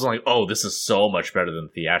 I was like, oh, this is so much better than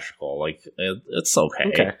theatrical. Like it's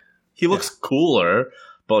okay. He looks cooler,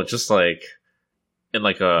 but just like in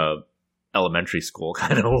like a elementary school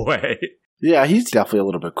kind of way. Yeah, he's definitely a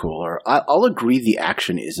little bit cooler. I'll agree the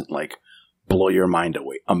action isn't like blow your mind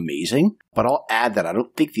away amazing, but I'll add that I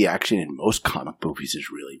don't think the action in most comic movies is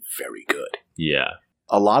really very good. Yeah.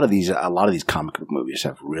 A lot of these comic book movies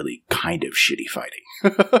have really kind of shitty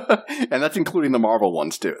fighting. And that's including the Marvel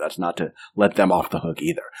ones too. That's not to let them off the hook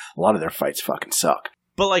either. A lot of their fights fucking suck.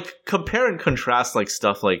 But like compare and contrast like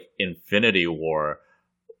stuff like Infinity War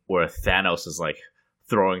where Thanos is like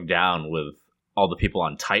throwing down with all the people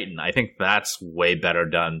on Titan. I think that's way better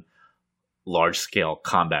done large scale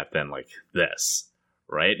combat than like this,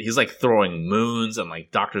 right? He's like throwing moons, and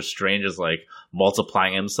like Doctor Strange is like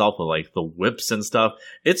multiplying himself with like the whips and stuff.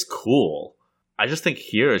 It's cool. I just think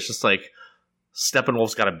here it's just like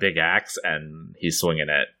Steppenwolf's got a big axe and he's swinging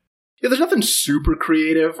it. Yeah, there's nothing super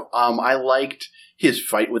creative. I liked his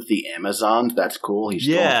fight with the Amazons. That's cool. He's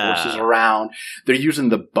throwing forces around. They're using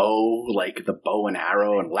the bow, like the bow and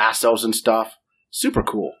arrow and lassos and stuff. Super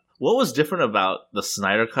cool. What was different about the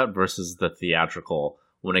Snyder Cut versus the theatrical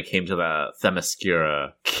when it came to the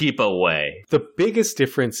Themyscira keep away? The biggest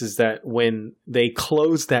difference is that when they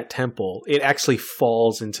close that temple, it actually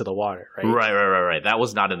falls into the water, right? Right. That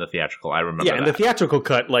was not in the theatriatical. I remember that. Yeah, in the theatrical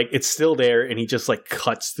cut, like, it's still there, and he just, like,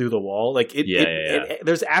 cuts through the wall. Like,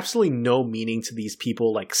 there's absolutely no meaning to these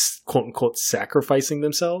people, like, quote-unquote, sacrificing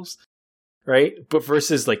themselves, right? But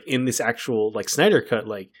versus, like, in this actual, like, Snyder Cut,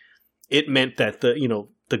 like, it meant that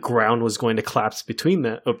the ground was going to collapse between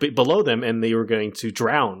them, below them, and they were going to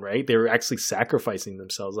drown, right? They were actually sacrificing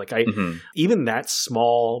themselves. Like, even that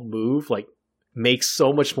small move, like, makes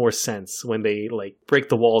so much more sense when they, like, break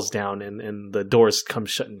the walls down and the doors come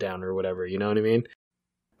shutting down or whatever, you know what I mean?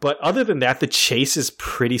 But other than that, the chase is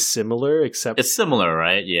pretty similar, except... It's similar,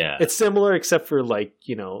 right? Yeah. It's similar, except for, like,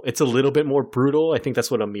 it's a little bit more brutal. I think that's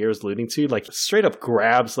what Amir is alluding to. Like, straight up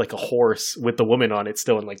grabs, like, a horse with the woman on it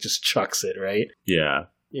still and, like, just chucks it, right? Yeah.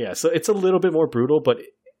 Yeah, so it's a little bit more brutal, but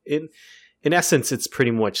in essence, it's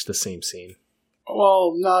pretty much the same scene.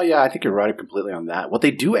 Well, no, yeah, I think you're right completely on that. What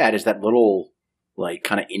they do add is that little, like,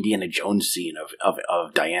 kind of Indiana Jones scene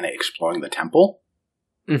of Diana exploring the temple.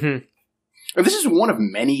 Mm-hmm. And this is one of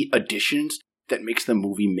many additions that makes the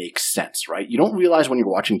movie make sense, right? You don't realize when you're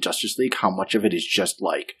watching Justice League how much of it is just,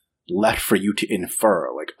 like, left for you to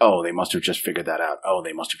infer. Like, oh, they must have just figured that out. Oh,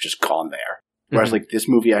 they must have just gone there. Whereas, like, this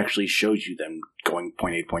movie actually shows you them going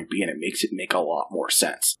point A to point B, and it makes it make a lot more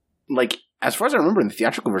sense. Like, as far as I remember in the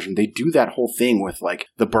theatrical version, they do that whole thing with, like,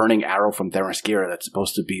 the burning arrow from Themyscira that's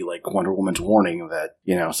supposed to be, like, Wonder Woman's warning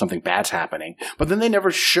that, something bad's happening. But then they never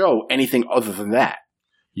show anything other than that.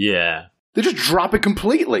 Yeah. They just drop it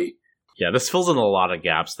completely. Yeah, this fills in a lot of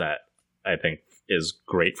gaps that I think is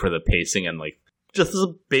great for the pacing and, like, just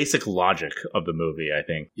the basic logic of the movie, I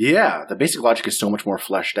think. Yeah, the basic logic is so much more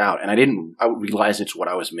fleshed out. And I realized it's what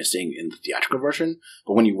I was missing in the theatrical version.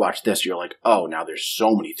 But when you watch this, you're like, oh, now there's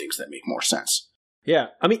so many things that make more sense. Yeah,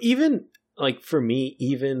 I mean, even, like, for me,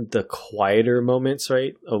 even the quieter moments,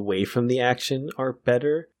 right, away from the action are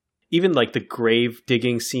better. Even, like, the grave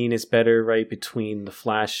digging scene is better, right, between the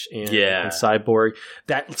Flash and Cyborg.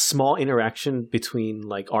 That small interaction between,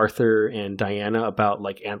 like, Arthur and Diana about,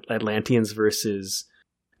 like, Atlanteans versus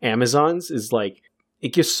Amazons is, like,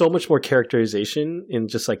 it gives so much more characterization in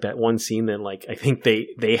just, like, that one scene than, like, I think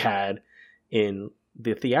they had in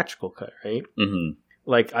the theatrical cut, right? Mm-hmm.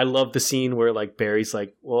 Like, I love the scene where, like, Barry's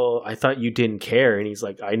like, well, I thought you didn't care. And he's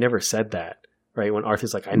like, I never said that, right? When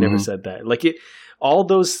Arthur's like, I never said that. Like, all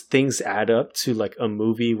those things add up to, like, a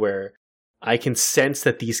movie where I can sense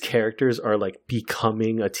that these characters are, like,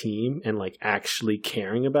 becoming a team and, like, actually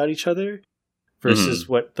caring about each other versus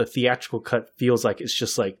what the theatrical cut feels like. It's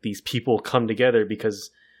just like these people come together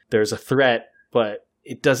because there's a threat, but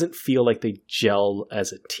it doesn't feel like they gel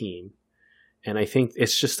as a team. And I think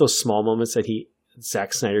it's just those small moments that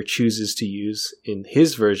Zack Snyder chooses to use in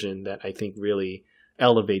his version that I think really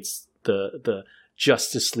elevates the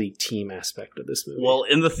Justice League team aspect of this movie. Well,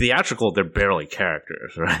 in the theatrical, they're barely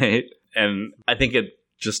characters, right? And I think it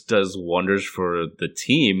just does wonders for the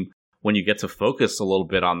team when you get to focus a little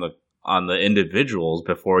bit on the individuals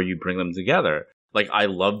before you bring them together. Like, I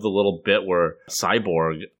love the little bit where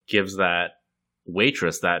Cyborg gives that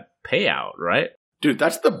waitress that payout, right? Dude,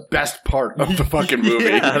 that's the best part of the fucking movie.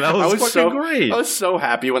 Yeah, that was fucking great. I was so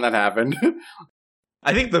happy when that happened.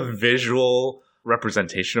 I think the visual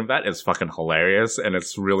representation of that is fucking hilarious, and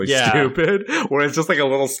it's really stupid, where it's just like a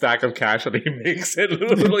little stack of cash and he makes it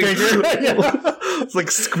like, it's like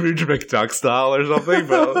Scrooge McDuck style or something,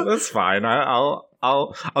 but that's fine.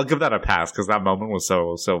 I'll give that a pass because that moment was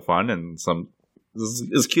so fun, and this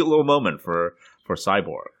is a cute little moment for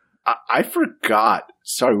Cyborg. I forgot.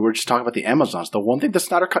 Sorry, we were just talking about the Amazons. The one thing the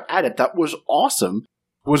Snyder Cut added that was awesome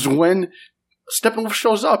was when Steppenwolf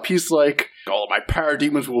shows up, he's like, all my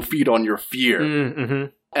parademons will feed on your fear. Mm-hmm.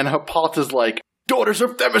 And Hippolyta's like, daughters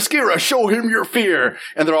of Themyscira, show him your fear.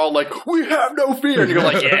 And they're all like, we have no fear. And you're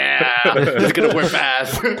like, yeah, he's going to whip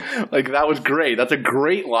ass. Like, that was great. That's a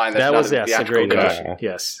great line. That was, yes, a great addition.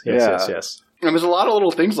 Yes. And there's a lot of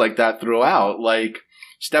little things like that throughout. Like,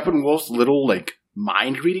 Steppenwolf's little, like,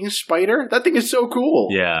 mind-reading spider. That thing is so cool.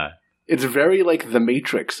 Yeah. It's very like The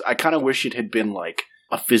Matrix. I kind of wish it had been like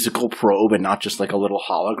a physical probe and not just like a little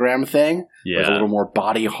hologram thing. Yeah. Like a little more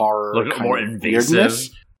body horror. A little kind more of invasive. weirdness.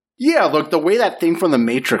 Yeah, look, the way that thing from The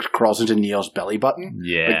Matrix crawls into Neo's belly button.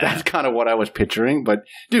 Yeah. Like, that's kind of what I was picturing. But,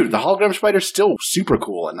 dude, the hologram spider's still super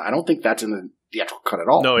cool, and I don't think that's in the theatrical cut at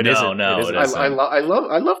all. No, it No, isn't. no, It isn't. it isn't. I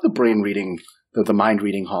love the brain reading, the mind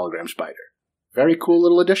reading hologram spider. Very cool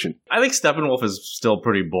little addition. I think Steppenwolf is still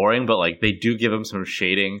pretty boring, but like they do give him some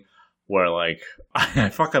shading where like I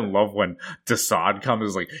fucking love when Desaad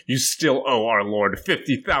comes like, you still owe our lord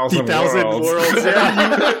 50,000 worlds.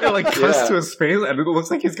 Yeah. It like cuts to his face and it looks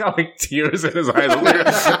like he's got like tears in his eyes.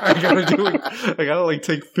 I gotta like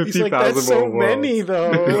take 50,000 He's like, that's so more worlds. many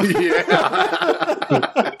though.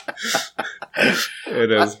 Yeah.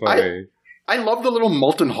 It is funny. I love the little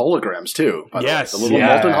molten holograms, too. by the way. Yes, The little yeah.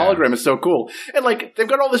 molten hologram is so cool. And, like, they've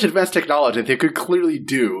got all this advanced technology. They could clearly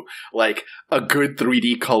do, like, a good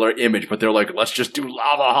 3D color image, but they're like, let's just do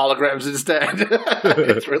lava holograms instead.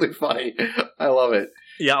 It's really funny. I love it.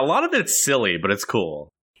 Yeah, a lot of it's silly, but it's cool.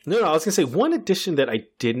 No, I was going to say, one addition that I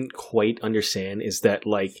didn't quite understand is that,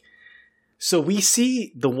 like, so we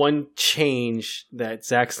see the one change that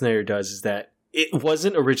Zack Snyder does is that it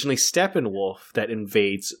wasn't originally Steppenwolf that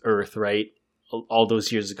invades Earth, right? All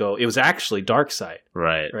those years ago. It was actually Darkseid,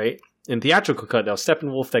 Right. right? In theatrical cut, that was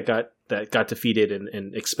Steppenwolf that got defeated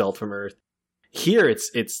and expelled from Earth. Here,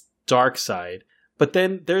 it's Darkseid. But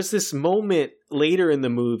then there's this moment later in the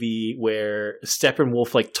movie where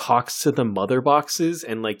Steppenwolf like talks to the mother boxes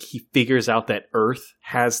and like he figures out that Earth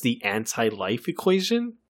has the anti-life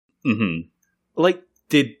equation. Mm-hmm. Like,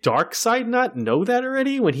 did Darkseid not know that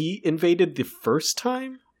already when he invaded the first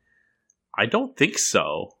time? I don't think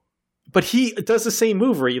so. But he does the same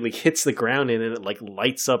move where he like hits the ground and it like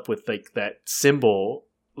lights up with like that symbol.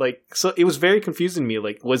 Like, so it was very confusing to me.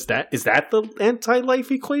 Like, is that the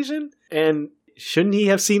anti-life equation? And shouldn't he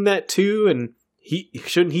have seen that too? And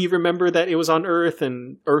shouldn't he remember that it was on Earth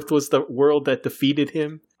and Earth was the world that defeated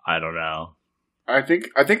him? I don't know. I think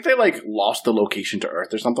they, like, lost the location to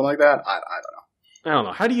Earth or something like that. I don't know. I don't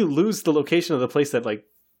know. How do you lose the location of the place that like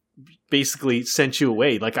basically sent you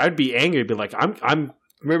away? Like, I'd be angry, be like, I'm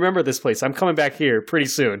remember this place. I'm coming back here pretty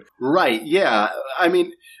soon. Right, yeah. I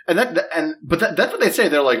mean, that's what they say.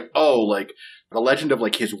 They're like, oh, like, the legend of,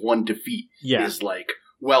 like, his one defeat is, like,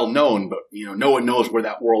 well known, but, you know, no one knows where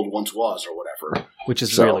that world once was or whatever. Which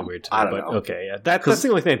is So, really weird to me. I don't but know. okay, yeah. That's the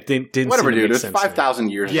only thing that didn't Whatever, seem to dude. make It's sense to me.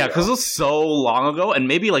 5,000 years Yeah, ago. because it was so long ago, and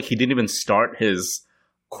maybe like he didn't even start his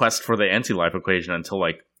quest for the anti-life equation until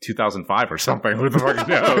like 2005 or something. Who the fuck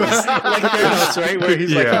knows? Like Thanos, right? Where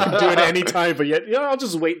he's like, Yeah. I can do it at any time, but yet, I'll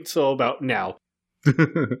just wait until about now.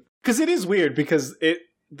 Because it is weird, because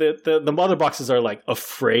the mother boxes are like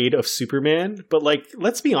afraid of Superman, but like,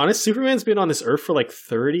 let's be honest, Superman's been on this Earth for like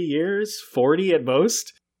 30 years, 40 at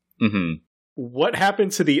most. Mm-hmm. What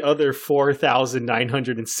happened to the other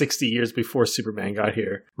 4,960 years before Superman got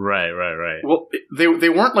here? Right. Well, they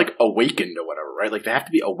weren't, like, awakened or whatever, right? Like, they have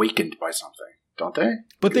to be awakened by something, don't they?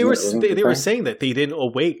 But they Isn't were that the saying that they didn't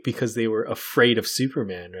awake because they were afraid of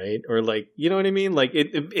Superman, right? Or like, you know what I mean? Like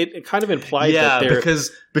it kind of implied that they're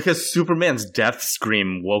because Superman's death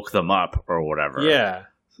scream woke them up or whatever. yeah.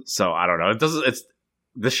 So I don't know.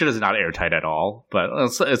 This shit is not airtight at all, but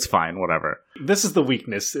it's fine. Whatever. This is the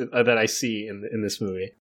weakness that I see in this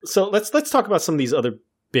movie. So let's talk about some of these other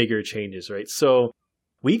bigger changes, right? So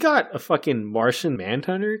we got a fucking Martian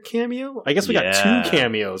Manhunter cameo. I guess we got 2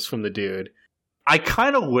 cameos from the dude. I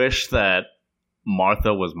kind of wish that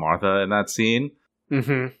Martha was Martha in that scene.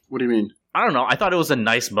 Mm-hmm. What do you mean? I don't know. I thought it was a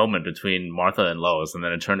nice moment between Martha and Lois, and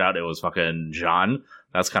then it turned out it was fucking John.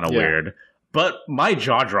 That's kind of weird. But my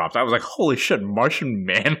jaw dropped. I was like, holy shit, Martian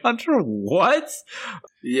Manhunter? What?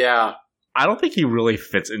 Yeah. I don't think he really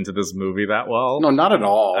fits into this movie that well. No, not at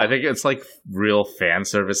all. I think it's like real fan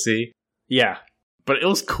servicey. Yeah. But it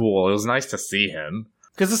was cool. It was nice to see him.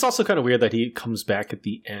 Because it's also kind of weird that he comes back at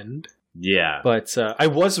the end. Yeah. But I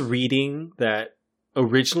was reading that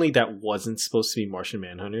originally that wasn't supposed to be Martian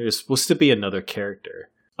Manhunter. It was supposed to be another character.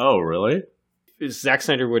 Oh, really? If Zack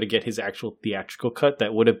Snyder were to get his actual theatrical cut,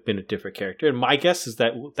 that would have been a different character. And my guess is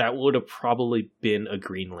that would have probably been a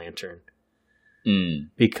Green Lantern.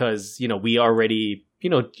 Because, we already,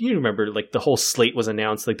 you remember, like, the whole slate was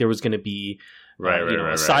announced. Like, there was going to be a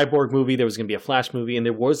Cyborg movie, there was going to be a Flash movie, and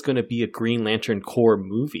there was going to be a Green Lantern core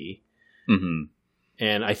movie. Mm-hmm.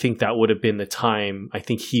 And I think that would have been the time I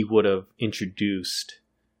think he would have introduced,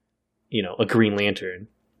 a Green Lantern.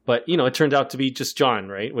 But, it turned out to be just John,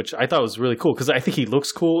 right? Which I thought was really cool because I think he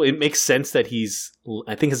looks cool. It makes sense that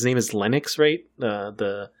I think his name is Lennox, right?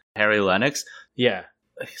 The Harry Lennox. Yeah.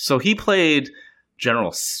 So he played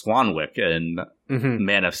General Swanwick in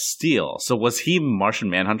Man of Steel. So was he Martian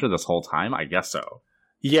Manhunter this whole time? I guess so.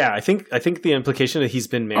 Yeah, I think the implication that he's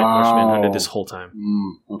been Martian Manhunter this whole time.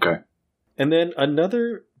 Okay. And then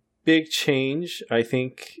another big change, I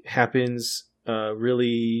think, happens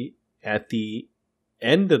really at the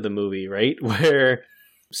end of the movie, right? Where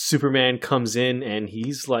Superman comes in and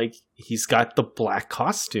he's got the black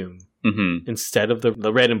costume instead of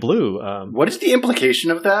the red and blue. What is the implication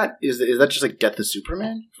of that? Is that just like Get the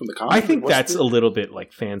Superman from the comics? I think that's a little bit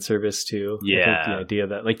like fan service too. Yeah. I think the idea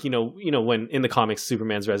that like, you know, when in the comics,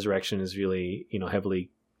 Superman's resurrection is really, you know, heavily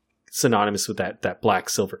synonymous with that black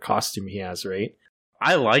silver costume he has, right?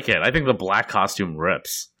 I like it. I think the black costume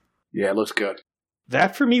rips. Yeah, it looks good.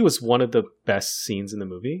 That for me was one of the best scenes in the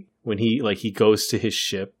movie when he goes to his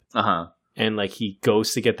ship and like he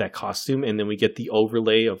goes to get that costume, and then we get the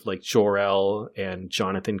overlay of like Jor-El and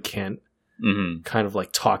Jonathan Kent kind of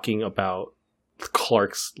like talking about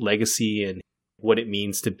Clark's legacy and what it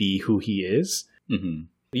means to be who he is.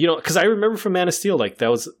 You know, because I remember from Man of Steel, like that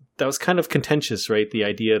was kind of contentious, right? The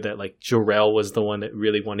idea that like Jor-El was the one that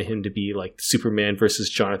really wanted him to be like Superman versus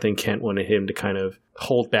Jonathan Kent wanted him to kind of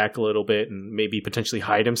hold back a little bit and maybe potentially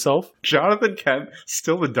hide himself. Jonathan Kent,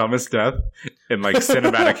 still the dumbest death in like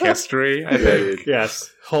cinematic history, I think. Yes.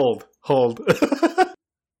 Hold.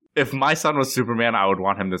 If my son was Superman, I would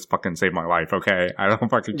want him to fucking save my life, okay? I don't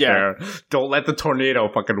fucking care. Don't let the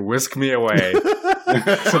tornado fucking whisk me away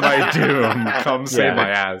to my doom. Come save my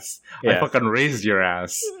ass. I fucking raised your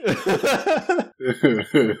ass.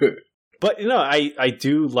 But, you know, I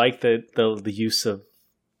do like the use of,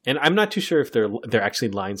 and I'm not too sure if they're actually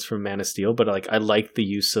lines from Man of Steel, but like I like the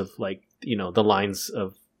use of like, you know, the lines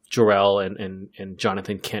of Jor-El and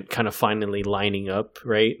Jonathan Kent kind of finally lining up,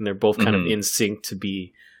 right? And they're both kind of in sync to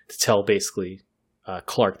tell basically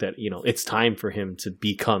Clark that, you know, it's time for him to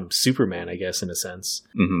become Superman, I guess, in a sense.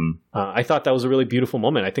 I thought that was a really beautiful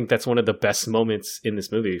moment. I think that's one of the best moments in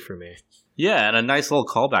this movie for me. Yeah, and a nice little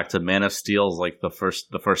callback to Man of Steel's like the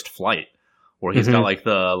first flight, where he's got like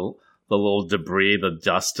the little debris, the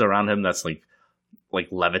dust around him that's like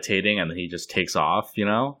levitating, and then he just takes off, you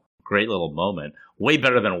know? Great little moment. Way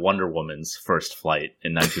better than Wonder Woman's first flight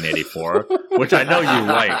in 1984, which I know you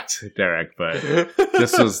liked, Derek, but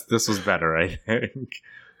this was better, I think.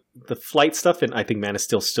 The flight stuff, and I think Man of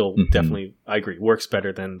Steel still definitely, I agree, works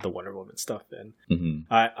better than the Wonder Woman stuff. And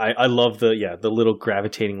I love the little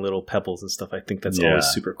gravitating little pebbles and stuff. I think that's always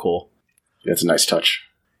super cool. Yeah, it's a nice touch.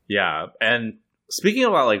 Yeah, and speaking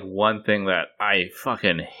about like one thing that I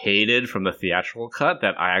fucking hated from the theatrical cut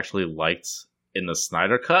that I actually liked in the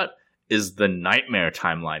Snyder Cut is the Nightmare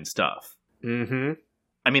timeline stuff. I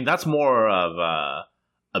mean, that's more of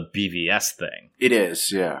a BVS thing. It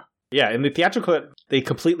is, yeah. Yeah, in the theatrical cut, they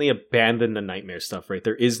completely abandoned the Nightmare stuff, right?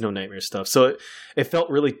 There is no Nightmare stuff. So it felt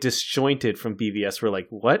really disjointed from BVS. We're like,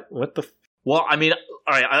 what? What the... Well, I mean,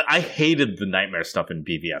 all right, I hated the Nightmare stuff in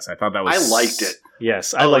BVS. I thought that was... I liked it.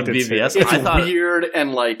 Yes, I liked BVS. It's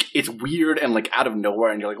weird and like out of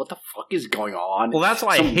nowhere, and you're like, what the fuck is going on? Well, that's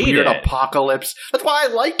why I hate weird it. Apocalypse. That's why I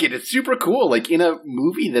like it. It's super cool. Like in a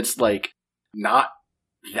movie that's like not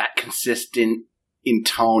that consistent in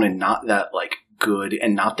tone and not that like good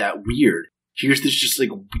and not that weird. Here's this just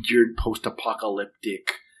like weird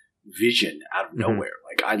post-apocalyptic vision out of nowhere.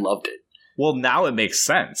 Like I loved it. Well, now it makes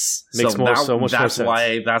sense. Makes so much more sense.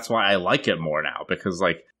 That's why I like it more now, because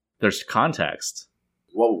like there's context.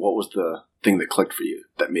 What was the thing that clicked for you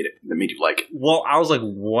that made you like it? Well, I was like,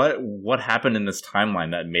 what happened in this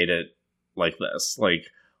timeline that made it like this? Like,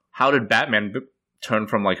 how did Batman turn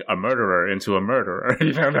from like a murderer into a murderer?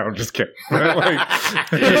 You know, no, I'm just kidding. But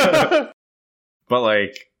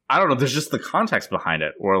like, I don't know. There's just the context behind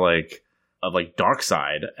it, or like of like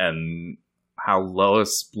Darkseid and how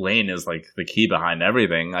Lois Lane is like the key behind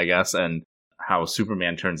everything, I guess, and how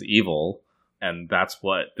Superman turns evil, and that's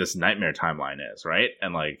what this Nightmare timeline is, right?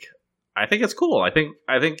 And like, I think it's cool. I think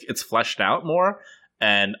it's fleshed out more,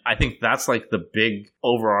 and I think that's like the big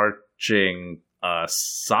overarching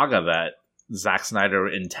saga that Zack Snyder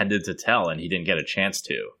intended to tell, and he didn't get a chance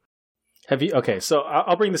to. Have you? Okay, so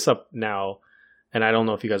I'll bring this up now, and I don't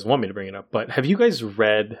know if you guys want me to bring it up, but have you guys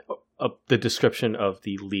read the description of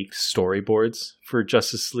the leaked storyboards for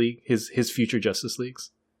Justice League, his future Justice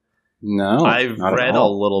Leagues? No, I've read a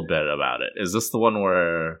little bit about it. Is this the one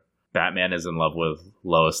where Batman is in love with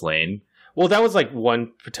Lois Lane? Well, that was like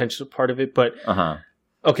one potential part of it, but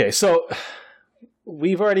okay, so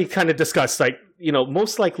we've already kind of discussed, like, you know,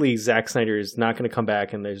 most likely Zack Snyder is not going to come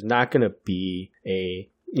back, and there's not going to be a,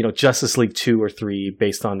 you know, Justice League 2 or 3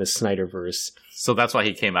 based on this Snyderverse. So that's why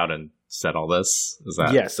he came out and said all this?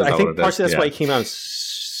 Yes, I think partially that's why he came out and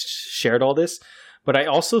shared all this. But I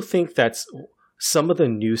also think that's some of the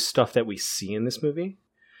new stuff that we see in this movie.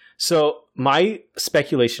 So my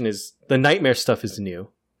speculation is the nightmare stuff is new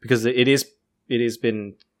because it has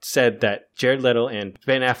been said that Jared Leto and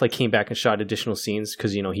Ben Affleck came back and shot additional scenes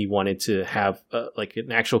because, you know, he wanted to have like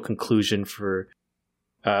an actual conclusion for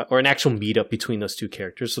or an actual meetup between those two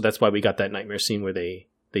characters. So that's why we got that nightmare scene where they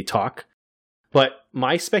talk. But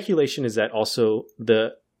my speculation is that also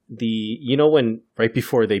the you know, when right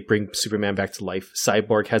before they bring Superman back to life,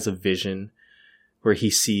 Cyborg has a vision where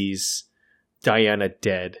he sees Diana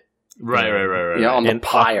dead. Right. Yeah, on the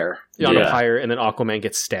pyre. On the pyre, and then Aquaman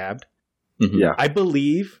gets stabbed. Mm-hmm. Yeah. I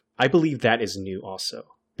believe that is new also.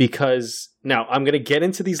 Because now I'm going to get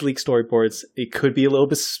into these leaked storyboards. It could be a little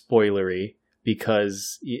bit spoilery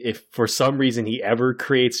because if for some reason he ever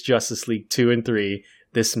creates Justice League 2 and 3,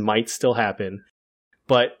 this might still happen.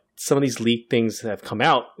 But some of these leaked things have come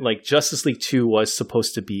out. Like Justice League 2 was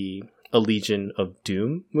supposed to be a Legion of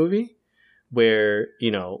Doom movie where,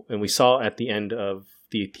 you know, and we saw at the end of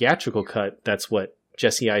the theatrical cut, that's what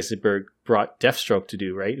Jesse Eisenberg brought Deathstroke to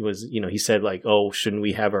do, right? It was, you know, he said like, oh, shouldn't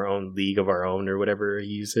we have our own league of our own or whatever he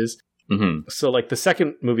uses? Mm-hmm. So like the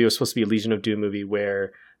second movie was supposed to be a Legion of Doom movie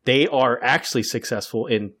where they are actually successful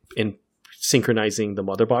in synchronizing the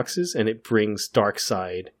mother boxes and it brings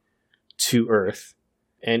Darkseid to Earth.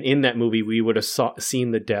 And in that movie, we would have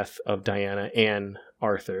seen the death of Diana and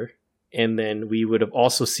Arthur. And then we would have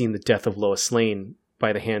also seen the death of Lois Lane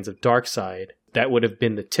by the hands of Darkseid. That would have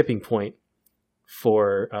been the tipping point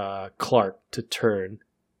for Clark to turn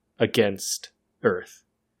against Earth.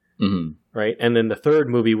 Mm-hmm. Right? And then the third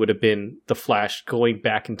movie would have been the Flash going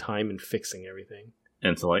back in time and fixing everything.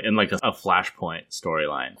 And so like in like a Flashpoint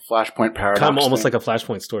storyline. Flashpoint paradox. Kind of almost like a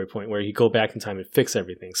Flashpoint story point where you go back in time and fix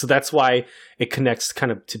everything. So that's why it connects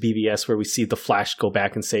kind of to BVS where we see the Flash go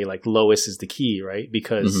back and say like Lois is the key, right?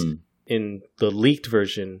 Because in the leaked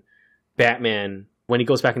version, Batman, when he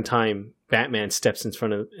goes back in time, Batman steps in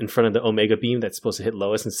front of the Omega beam that's supposed to hit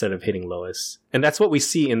Lois instead of hitting Lois. And that's what we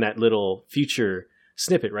see in that little future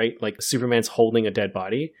snippet, right? Like Superman's holding a dead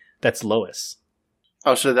body. That's Lois.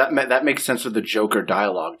 Oh, so that makes sense with the Joker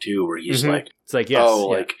dialogue too, where he's like, it's like, yes, oh,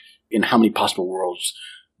 like in how many possible worlds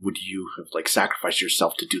would you have like sacrificed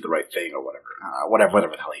yourself to do the right thing or whatever,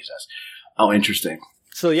 whatever the hell he says. Oh, interesting.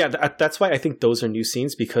 So yeah, that's why I think those are new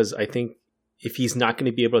scenes because I think if he's not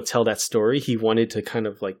going to be able to tell that story, he wanted to kind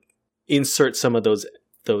of like insert some of those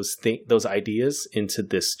ideas into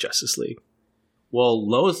this Justice League. Well,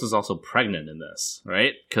 Lois is also pregnant in this,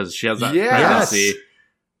 right? Because she has that pregnancy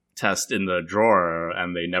test in the drawer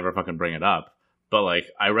and they never fucking bring it up. But like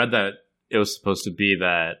I read that it was supposed to be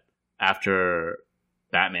that after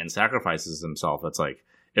Batman sacrifices himself, it's like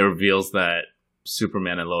it reveals that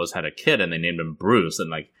Superman and Lois had a kid and they named him Bruce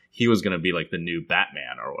and like he was going to be like the new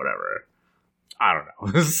Batman or whatever. I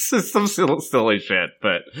don't know. It's some silly shit,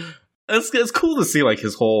 but it's cool to see like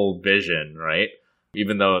his whole vision, right?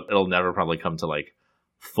 Even though it'll never probably come to like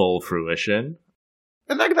full fruition.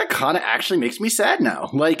 And that kind of actually makes me sad now.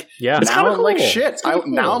 Like, yeah, now I'm like shit.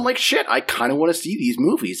 Now I'm like shit. I kind of want to see these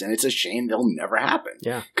movies, and it's a shame they'll never happen.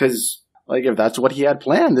 Yeah, because like if that's what he had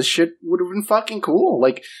planned, this shit would have been fucking cool.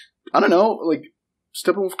 Like, I don't know, like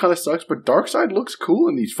Steppenwolf kind of sucks, but Darkseid looks cool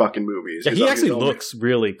in these fucking movies. Yeah, he actually looks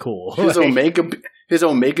really cool. His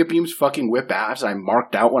Omega beams fucking whip ass. I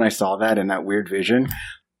marked out when I saw that in that weird vision.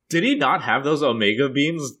 Did he not have those Omega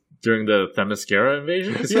beams during the Themyscira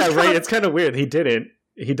invasion? Yeah, right. It's kind of weird. He didn't.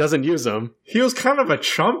 He doesn't use them. He was kind of a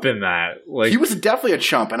chump in that. Like, he was definitely a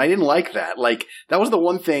chump, and I didn't like that. Like, that was the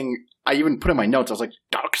one thing I even put in my notes. I was like,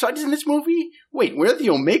 Darkseid is in this movie? Wait, where are the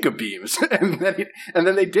Omega beams? and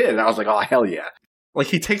then they did, and I was like, oh, hell yeah. Like,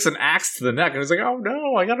 he takes an axe to the neck, and he's like, oh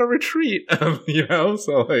no, I gotta retreat. You know?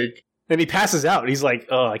 So, like... And he passes out. He's like,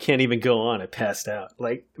 oh, I can't even go on. I passed out.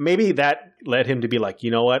 Like, maybe that led him to be like,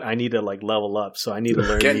 you know what? I need to, like, level up, so I need to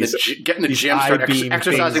learn get in the gym, start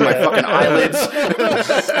exercising things. my fucking eyelids.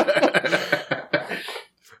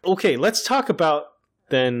 Okay, let's talk about,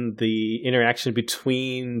 then, the interaction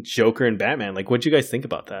between Joker and Batman. Like, what'd you guys think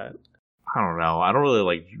about that? I don't know. I don't really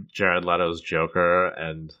like Jared Leto's Joker,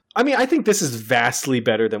 and... I mean, I think this is vastly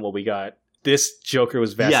better than what we got. This Joker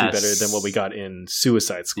was vastly better than what we got in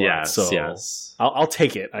Suicide Squad. Yes. I'll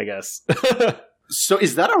take it, I guess. So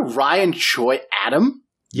is that a Ryan Choi Adam?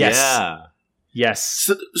 Yes. Yeah. Yes.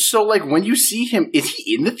 So like when you see him, is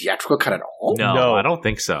he in the theatrical cut at all? No, I don't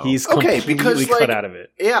think so. He's completely cut out of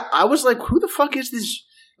it. Yeah, I was like, who the fuck is this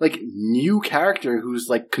like new character who's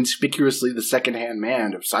like conspicuously the secondhand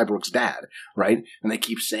man of Cyborg's dad, right? And they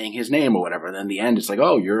keep saying his name or whatever. And then in the end, it's like,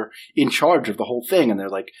 oh, you're in charge of the whole thing. And they're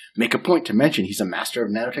like, make a point to mention he's a master of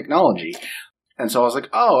nanotechnology. And so I was like,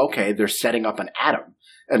 oh, okay, they're setting up an Atom.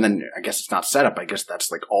 And then I guess it's not set up. I guess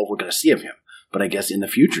that's like all we're going to see of him. But I guess in the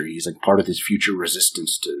future, he's like part of this future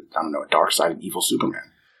resistance to, I don't know, a dark side of evil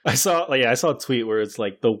Superman. I saw a tweet where it's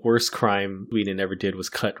like the worst crime Whedon ever did was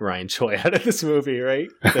cut Ryan Choi out of this movie, right?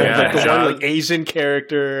 Yeah, the one like Asian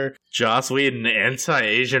character. Joss Whedon,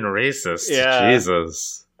 anti-Asian racist. Yeah.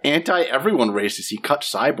 Jesus. Anti-everyone racist. He cut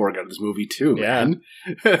Cyborg out of this movie too, man.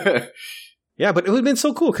 Yeah, but it would have been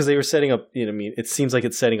so cool because they were setting up, you know, I mean, it seems like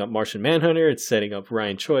it's setting up Martian Manhunter. It's setting up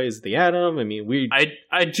Ryan Choi as the Atom. I mean,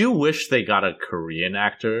 I do wish they got a Korean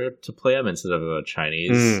actor to play him instead of a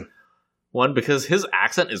Chinese one, because his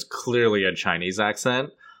accent is clearly a Chinese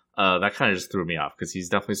accent. That kind of just threw me off because he's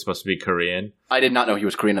definitely supposed to be Korean. I did not know he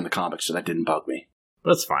was Korean in the comics, so that didn't bug me.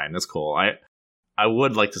 But it's fine. That's cool. I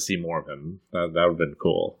would like to see more of him. That would have been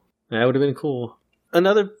cool. That would have been cool.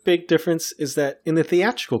 Another big difference is that in the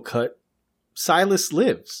theatrical cut, Silas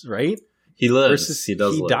lives, right? He lives. Versus he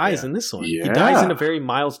dies in this one. Yeah. He dies in a very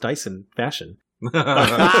Miles Dyson fashion. With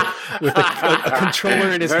a controller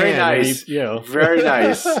in his Very hand. Nice. Very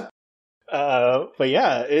nice. But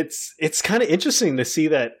yeah, it's kind of interesting to see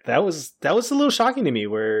that was a little shocking to me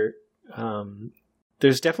where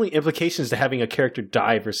there's definitely implications to having a character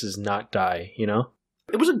die versus not die, you know?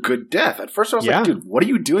 It was a good death. At first I was like, dude, what are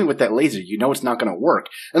you doing with that laser? You know it's not going to work.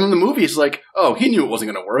 And then the movie is like, oh, he knew it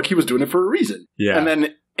wasn't going to work. He was doing it for a reason. Yeah. And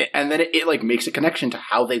then it like makes a connection to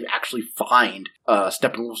how they actually find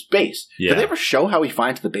Steppenwolf's base. Yeah. Did they ever show how he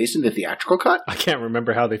finds the base in the theatrical cut? I can't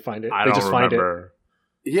remember how they find it. I They don't just find remember.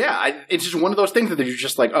 it. Yeah, it's just one of those things that you're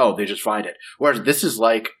just like, oh, they just find it. Whereas this is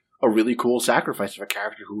like a really cool sacrifice of a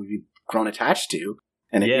character who we've grown attached to.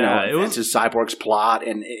 And it was his Cyborg's plot,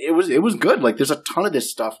 and it was good. Like, there's a ton of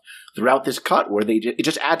this stuff throughout this cut where it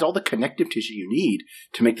just adds all the connective tissue you need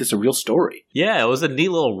to make this a real story. Yeah, it was a neat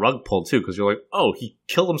little rug pull too, because you're like, oh, he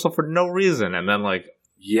killed himself for no reason, and then like,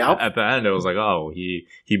 at the end, it was like, oh, he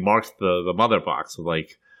marked the mother box with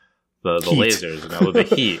like the lasers, with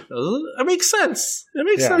the heat. It makes sense. It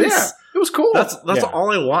makes sense. Yeah, it was cool. That's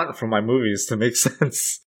all I want from my movies, to make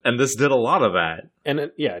sense. And this did a lot of that. And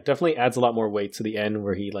it definitely adds a lot more weight to the end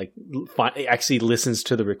where he like actually listens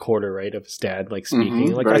to the recorder, right, of his dad like speaking.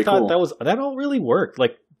 Mm-hmm, like I thought that all really worked.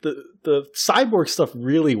 Like the cyborg stuff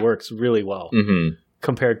really works really well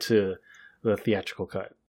compared to the theatrical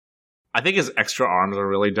cut. I think his extra arms are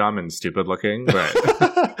really dumb and stupid looking,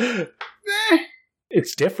 but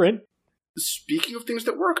it's different. Speaking of things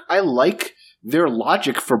that work, I like their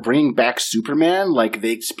logic for bringing back Superman. Like,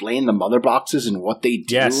 they explain the mother boxes and what they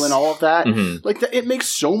do and all of that. Mm-hmm. Like, it makes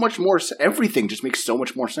so much more everything just makes so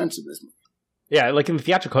much more sense in this movie. Yeah, like in the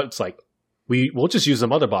theatrical cut, it's like, we'll just use the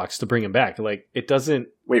mother box to bring him back. Like, it doesn't...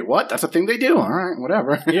 Wait, what? That's a thing they do? All right,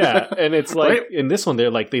 whatever. Yeah, and it's like, Right? in this one,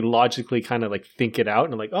 they logically kind of like think it out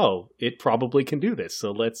and like, oh, it probably can do this,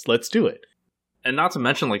 so let's do it. And not to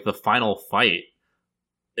mention, like, the final fight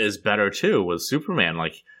is better too with Superman.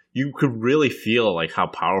 Like, you could really feel like how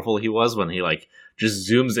powerful he was when he like just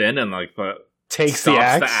zooms in and like takes the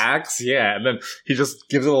axe. Yeah, and then he just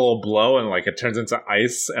gives it a little blow and like it turns into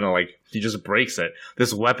ice and like he just breaks it.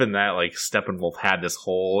 This weapon that like Steppenwolf had this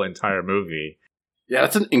whole entire movie. Yeah,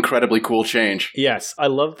 that's an incredibly cool change. Yes, I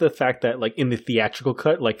love the fact that like in the theatrical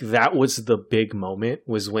cut, like that was the big moment,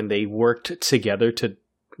 was when they worked together to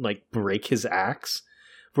like break his axe.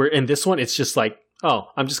 Where in this one, it's just like, oh,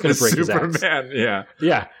 I'm just going to break his axe. Superman, yeah.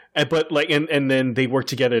 Yeah. But like, and then they work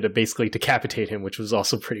together to basically decapitate him, which was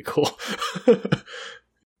also pretty cool.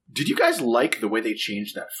 Did you guys like the way they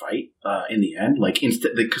changed that fight in the end? Like,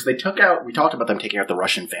 instead, because we talked about them taking out the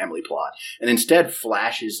Russian family plot, and instead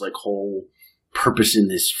Flash's like whole purpose in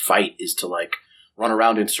this fight is to like run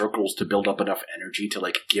around in circles to build up enough energy to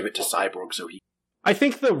like give it to Cyborg so he... I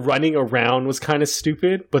think the running around was kind of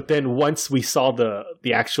stupid, but then once we saw the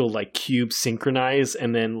actual like cube synchronize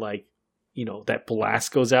and then like, you know, that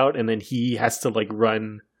blast goes out and then he has to like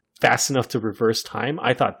run fast enough to reverse time,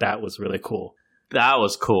 I thought that was really cool. That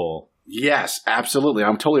was cool. Yes, absolutely.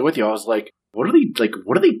 I'm totally with you. I was like, what are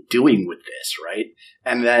they doing with this, right?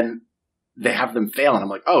 And then they have them fail and I'm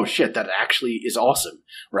like, oh shit, that actually is awesome,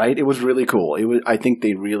 right? It was really cool. I think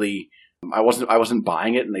they really, I wasn't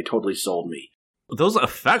buying it and they totally sold me. Those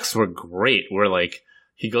effects were great, where like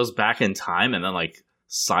he goes back in time and then like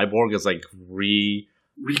Cyborg is like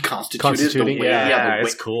reconstituting.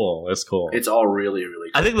 It's cool. It's cool. It's all really,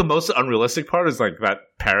 really cool. I think the most unrealistic part is like that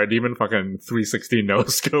parademon fucking 360 no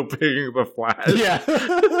scoping the Flash. Yeah.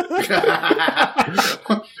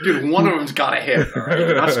 Dude, one of them's got a hit. All right?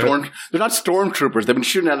 They're not stormtroopers. They've been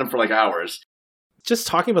shooting at them for like hours. just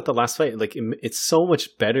talking about the last fight, like it's so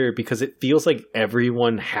much better because it feels like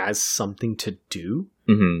everyone has something to do.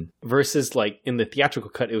 Versus like in the theatrical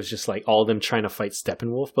cut, it was just like all of them trying to fight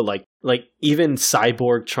Steppenwolf, but like even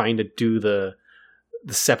Cyborg trying to do the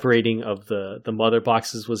separating of the mother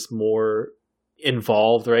boxes was more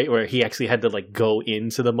involved, right? Where he actually had to like go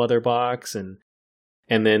into the mother box and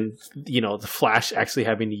then, you know, the Flash actually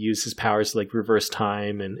having to use his powers to like reverse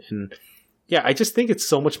time and yeah, I just think it's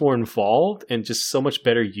so much more involved and just so much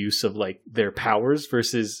better use of like their powers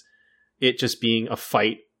versus it just being a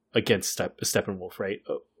fight against Steppenwolf, right?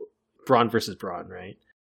 Brawn versus Brawn, right?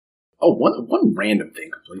 Oh, one random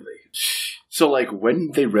thing completely. So, like,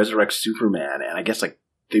 when they resurrect Superman, and I guess, like,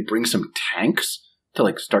 they bring some tanks to,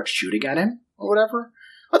 like, start shooting at him or whatever,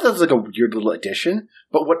 I thought that was, like, a weird little addition.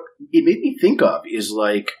 But what it made me think of is,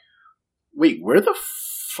 like, wait, where the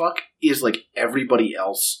fuck is, like, everybody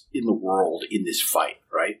else in the world in this fight,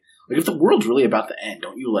 right? Like, if the world's really about to end,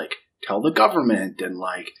 don't you, like, tell the government and,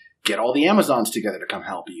 like, get all the Amazons together to come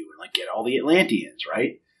help you and, like, get all the Atlanteans,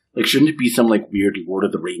 right? Like, shouldn't it be some, like, weird Lord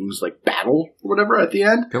of the Rings, like, battle or whatever at the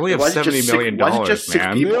end? They only have $70 million, why is it just six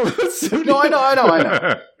man. people? No, I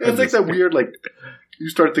know. It's like that weird, like, you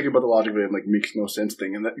start thinking about the logic of it and, like, makes no sense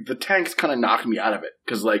thing. And the tanks kind of knocked me out of it.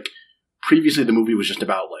 Because, like, previously the movie was just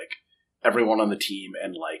about, like, everyone on the team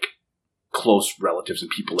and, like, close relatives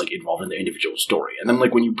and people, like, involved in the individual story. And then,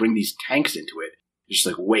 like, when you bring these tanks into it, it's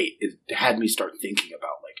just like, wait, it had me start thinking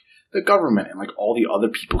about, like, the government and, like, all the other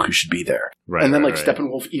people who should be there. Right, and then, like, right.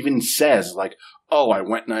 Steppenwolf even says, like, oh, I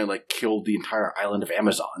went and I, like, killed the entire island of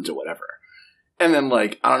Amazons or whatever. And then,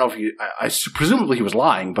 like, I don't know if I presumably he was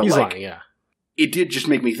lying, but, He's like, lying, yeah. It did just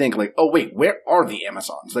make me think, like, oh, wait, where are the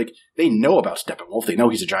Amazons? Like, they know about Steppenwolf. They know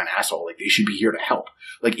he's a giant asshole. Like, they should be here to help.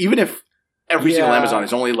 Like, even if every single Amazon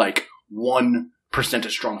is only, like, 1%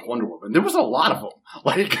 as strong as Wonder Woman, there was a lot of them.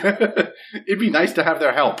 Like, it'd be nice to have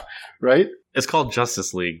their help, right? It's called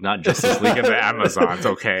Justice League, not Justice League of the Amazons,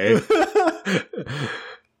 okay?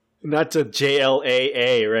 Not to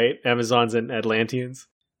JLAA, right? Amazons and Atlanteans.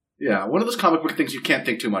 Yeah, one of those comic book things you can't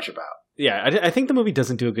think too much about. Yeah, I think the movie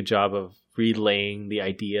doesn't do a good job of relaying the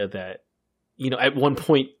idea that, you know, at one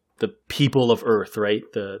point, the people of Earth, right?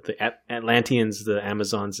 The Atlanteans, the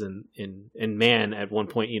Amazons, and man at one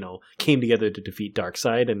point, you know, came together to defeat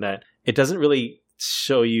Darkseid, and that it doesn't really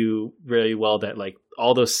show you very well that, like,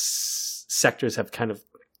 all those sectors have kind of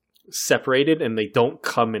separated and they don't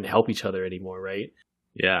come and help each other anymore, right?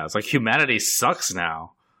 Yeah, it's like humanity sucks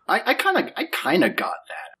now. I kind of got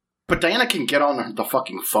that. But Diana can get on the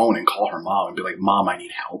fucking phone and call her mom and be like, Mom, I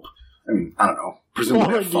need help. I mean, I don't know.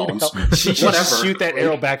 Presumably they have phones. She should just shoot that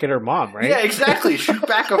arrow back at her mom, right? Yeah, exactly. Shoot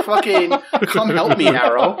back a fucking come help me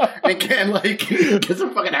arrow and get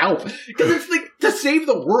some fucking help. Because it's like to save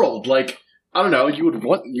the world. Like, I don't know, you would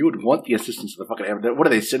want the assistance of the fucking arrow. What are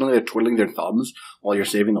they sitting there twiddling their thumbs while you're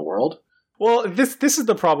saving the world? Well, this is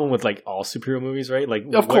the problem with, like, all superhero movies, right? Like,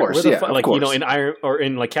 of course, you know, in Iron or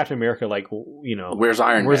in, like, Captain America, like, you know, where's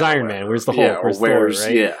Iron Man? Where's the Hulk? Yeah, where's Thor?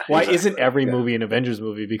 Right? Yeah, why exactly. isn't every movie an Avengers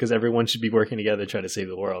movie? Because everyone should be working together to try to save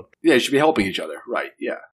the world. Yeah, you should be helping each other, right?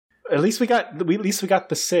 Yeah. At least we got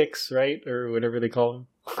the Six, right, or whatever they call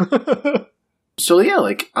them. So yeah,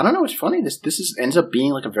 like, I don't know. It's funny. This ends up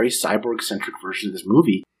being like a very cyborg centric version of this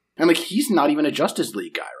movie. And, like, he's not even a Justice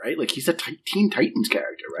League guy, right? Like, he's a Teen Titans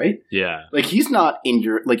character, right? Yeah. Like, he's not in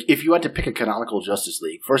your... Like, if you had to pick a canonical Justice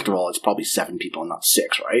League, first of all, it's probably 7 people and not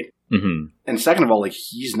 6, right? Mm-hmm. And second of all, like,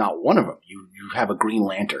 he's not one of them. You have a Green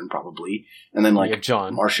Lantern, probably. And then, like,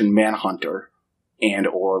 John. Martian Manhunter. And,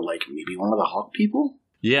 or, like, maybe one of the Hawk people?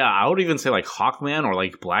 Yeah, I would even say, like, Hawkman or,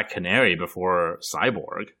 like, Black Canary before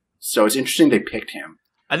Cyborg. So it's interesting they picked him.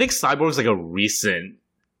 I think Cyborg's, like, a recent...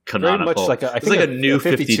 canonical. Very much like it's like a new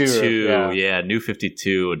 52 new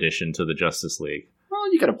 52 addition to the Justice League.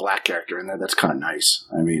 Well, you got a black character in there. That's kind of nice.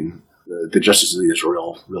 I mean, the Justice League is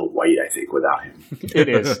real white, I think, without him. It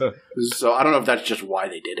is. So I don't know if that's just why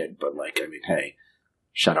they did it, but, like, I mean, hey,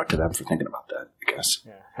 shout out to them for thinking about that, I guess.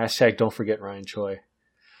 Yeah. Hashtag don't forget Ryan Choi.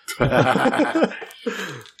 All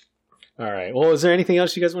right. Well, is there anything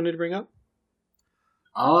else you guys wanted to bring up?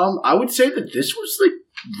 I would say that this was, like,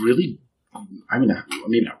 really... I mean,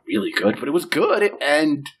 not really good, but it was good,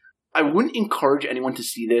 and I wouldn't encourage anyone to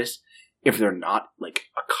see this if they're not, like,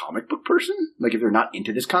 a comic book person, like, if they're not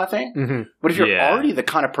into this kind of thing. Mm-hmm. But if you're already the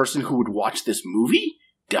kind of person who would watch this movie,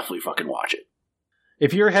 definitely fucking watch it.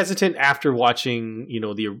 If you're hesitant after watching, you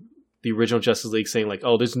know, the original Justice League saying, like,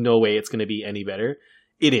 oh, there's no way it's going to be any better,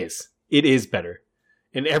 it is. It is better.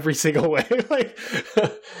 In every single way. Like,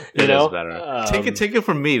 it is better. Take it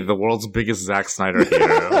from me, the world's biggest Zack Snyder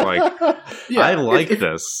hater. Like, yeah, I like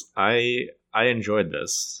this. I enjoyed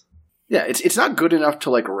this. Yeah, it's not good enough to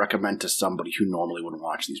like recommend to somebody who normally wouldn't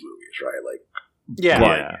watch these movies, right? Like,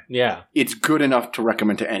 yeah. It's good enough to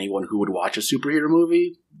recommend to anyone who would watch a superhero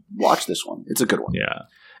movie. Watch this one; it's a good one. Yeah.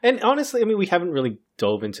 And honestly, I mean, we haven't really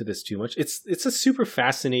dove into this too much. It's a super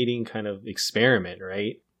fascinating kind of experiment,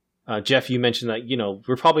 right? Jeff, you mentioned that, you know,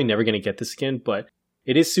 we're probably never going to get this again, but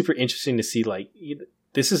it is super interesting to see, like,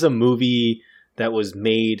 this is a movie that was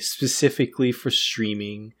made specifically for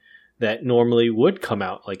streaming that normally would come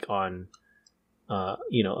out like on,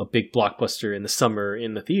 you know, a big blockbuster in the summer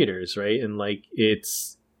in the theaters, right? And like,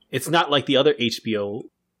 it's not like the other HBO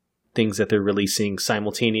things that they're releasing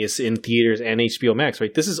simultaneous in theaters and HBO Max,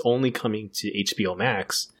 right? This is only coming to HBO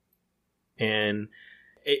Max, and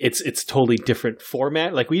it's totally different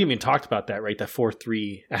format. Like, we even talked about that, right? That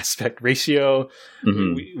 4:3 aspect ratio.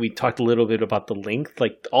 Mm-hmm. We talked a little bit about the length.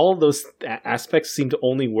 Like, all of those aspects seem to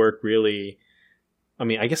only work really. I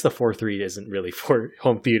mean, I guess the 4:3 isn't really for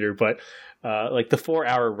home theater, but like the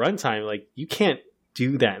 4-hour runtime, like, you can't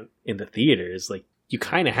do that in the theaters. Like, you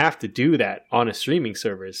kind of have to do that on a streaming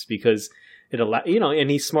service because it allows, you know, and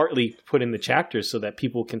he smartly put in the chapters so that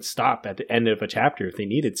people can stop at the end of a chapter if they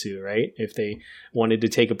needed to, right? If they wanted to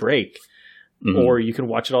take a break, or you can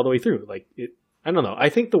watch it all the way through. Like, I don't know. I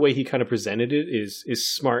think the way he kind of presented it is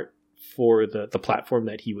smart for the platform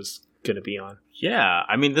that he was going to be on. Yeah.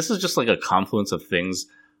 I mean, this is just like a confluence of things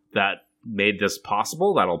that made this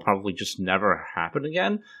possible that'll probably just never happen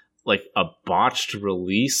again. Like a botched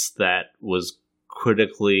release that was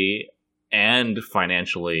critically and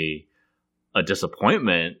financially a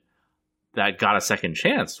disappointment that got a second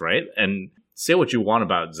chance, right? And say what you want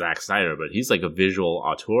about Zack Snyder, but he's like a visual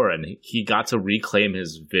auteur, and he got to reclaim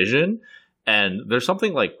his vision, and there's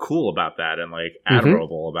something like cool about that and like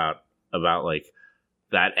admirable about like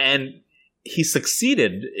that, and he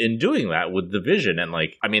succeeded in doing that with the vision. And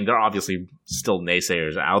like, I mean, there are obviously still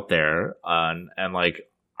naysayers out there, and like,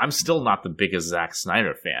 I'm still not the biggest Zack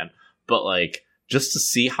Snyder fan, but like, just to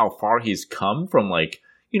see how far he's come from, like,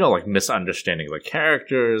 you know, like misunderstanding the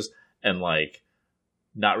characters and like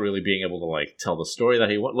not really being able to like tell the story that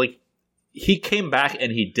he want. Like, he came back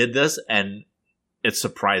and he did this, and it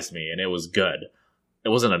surprised me, and it was good. It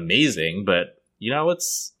wasn't amazing, but you know,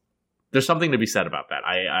 there's something to be said about that.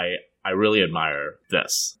 I really admire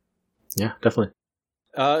this. Yeah, definitely.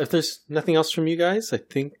 If there's nothing else from you guys, I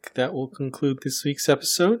think that will conclude this week's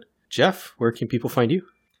episode. Jeff, where can people find you?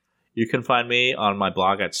 You can find me on my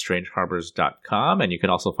blog at strangeharbors.com, and you can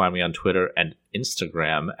also find me on Twitter and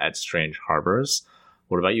Instagram at strangeharbors.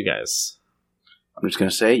 What about you guys? I'm just going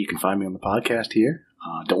to say you can find me on the podcast here.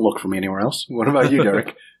 Don't look for me anywhere else. What about you,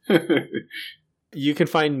 Derek? You can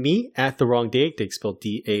find me at The Wrong Dayik, spelled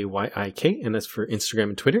Dayik, and that's for Instagram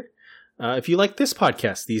and Twitter. If you like this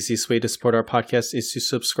podcast, the easiest way to support our podcast is to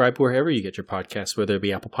subscribe wherever you get your podcasts, whether it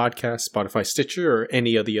be Apple Podcasts, Spotify, Stitcher, or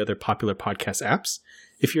any of the other popular podcast apps.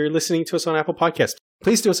 If you're listening to us on Apple Podcasts,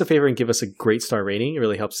 please do us a favor and give us a great star rating. It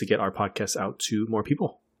really helps to get our podcast out to more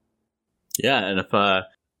people. Yeah, and if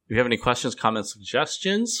you have any questions, comments,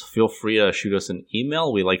 suggestions, feel free to shoot us an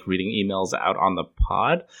email. We like reading emails out on the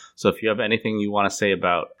pod. So if you have anything you want to say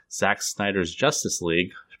about Zack Snyder's Justice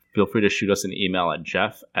League, feel free to shoot us an email at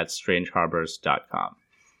jeff@strangeharbors.com.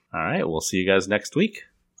 All right, we'll see you guys next week.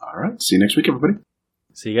 All right, see you next week, everybody.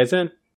 See you guys then.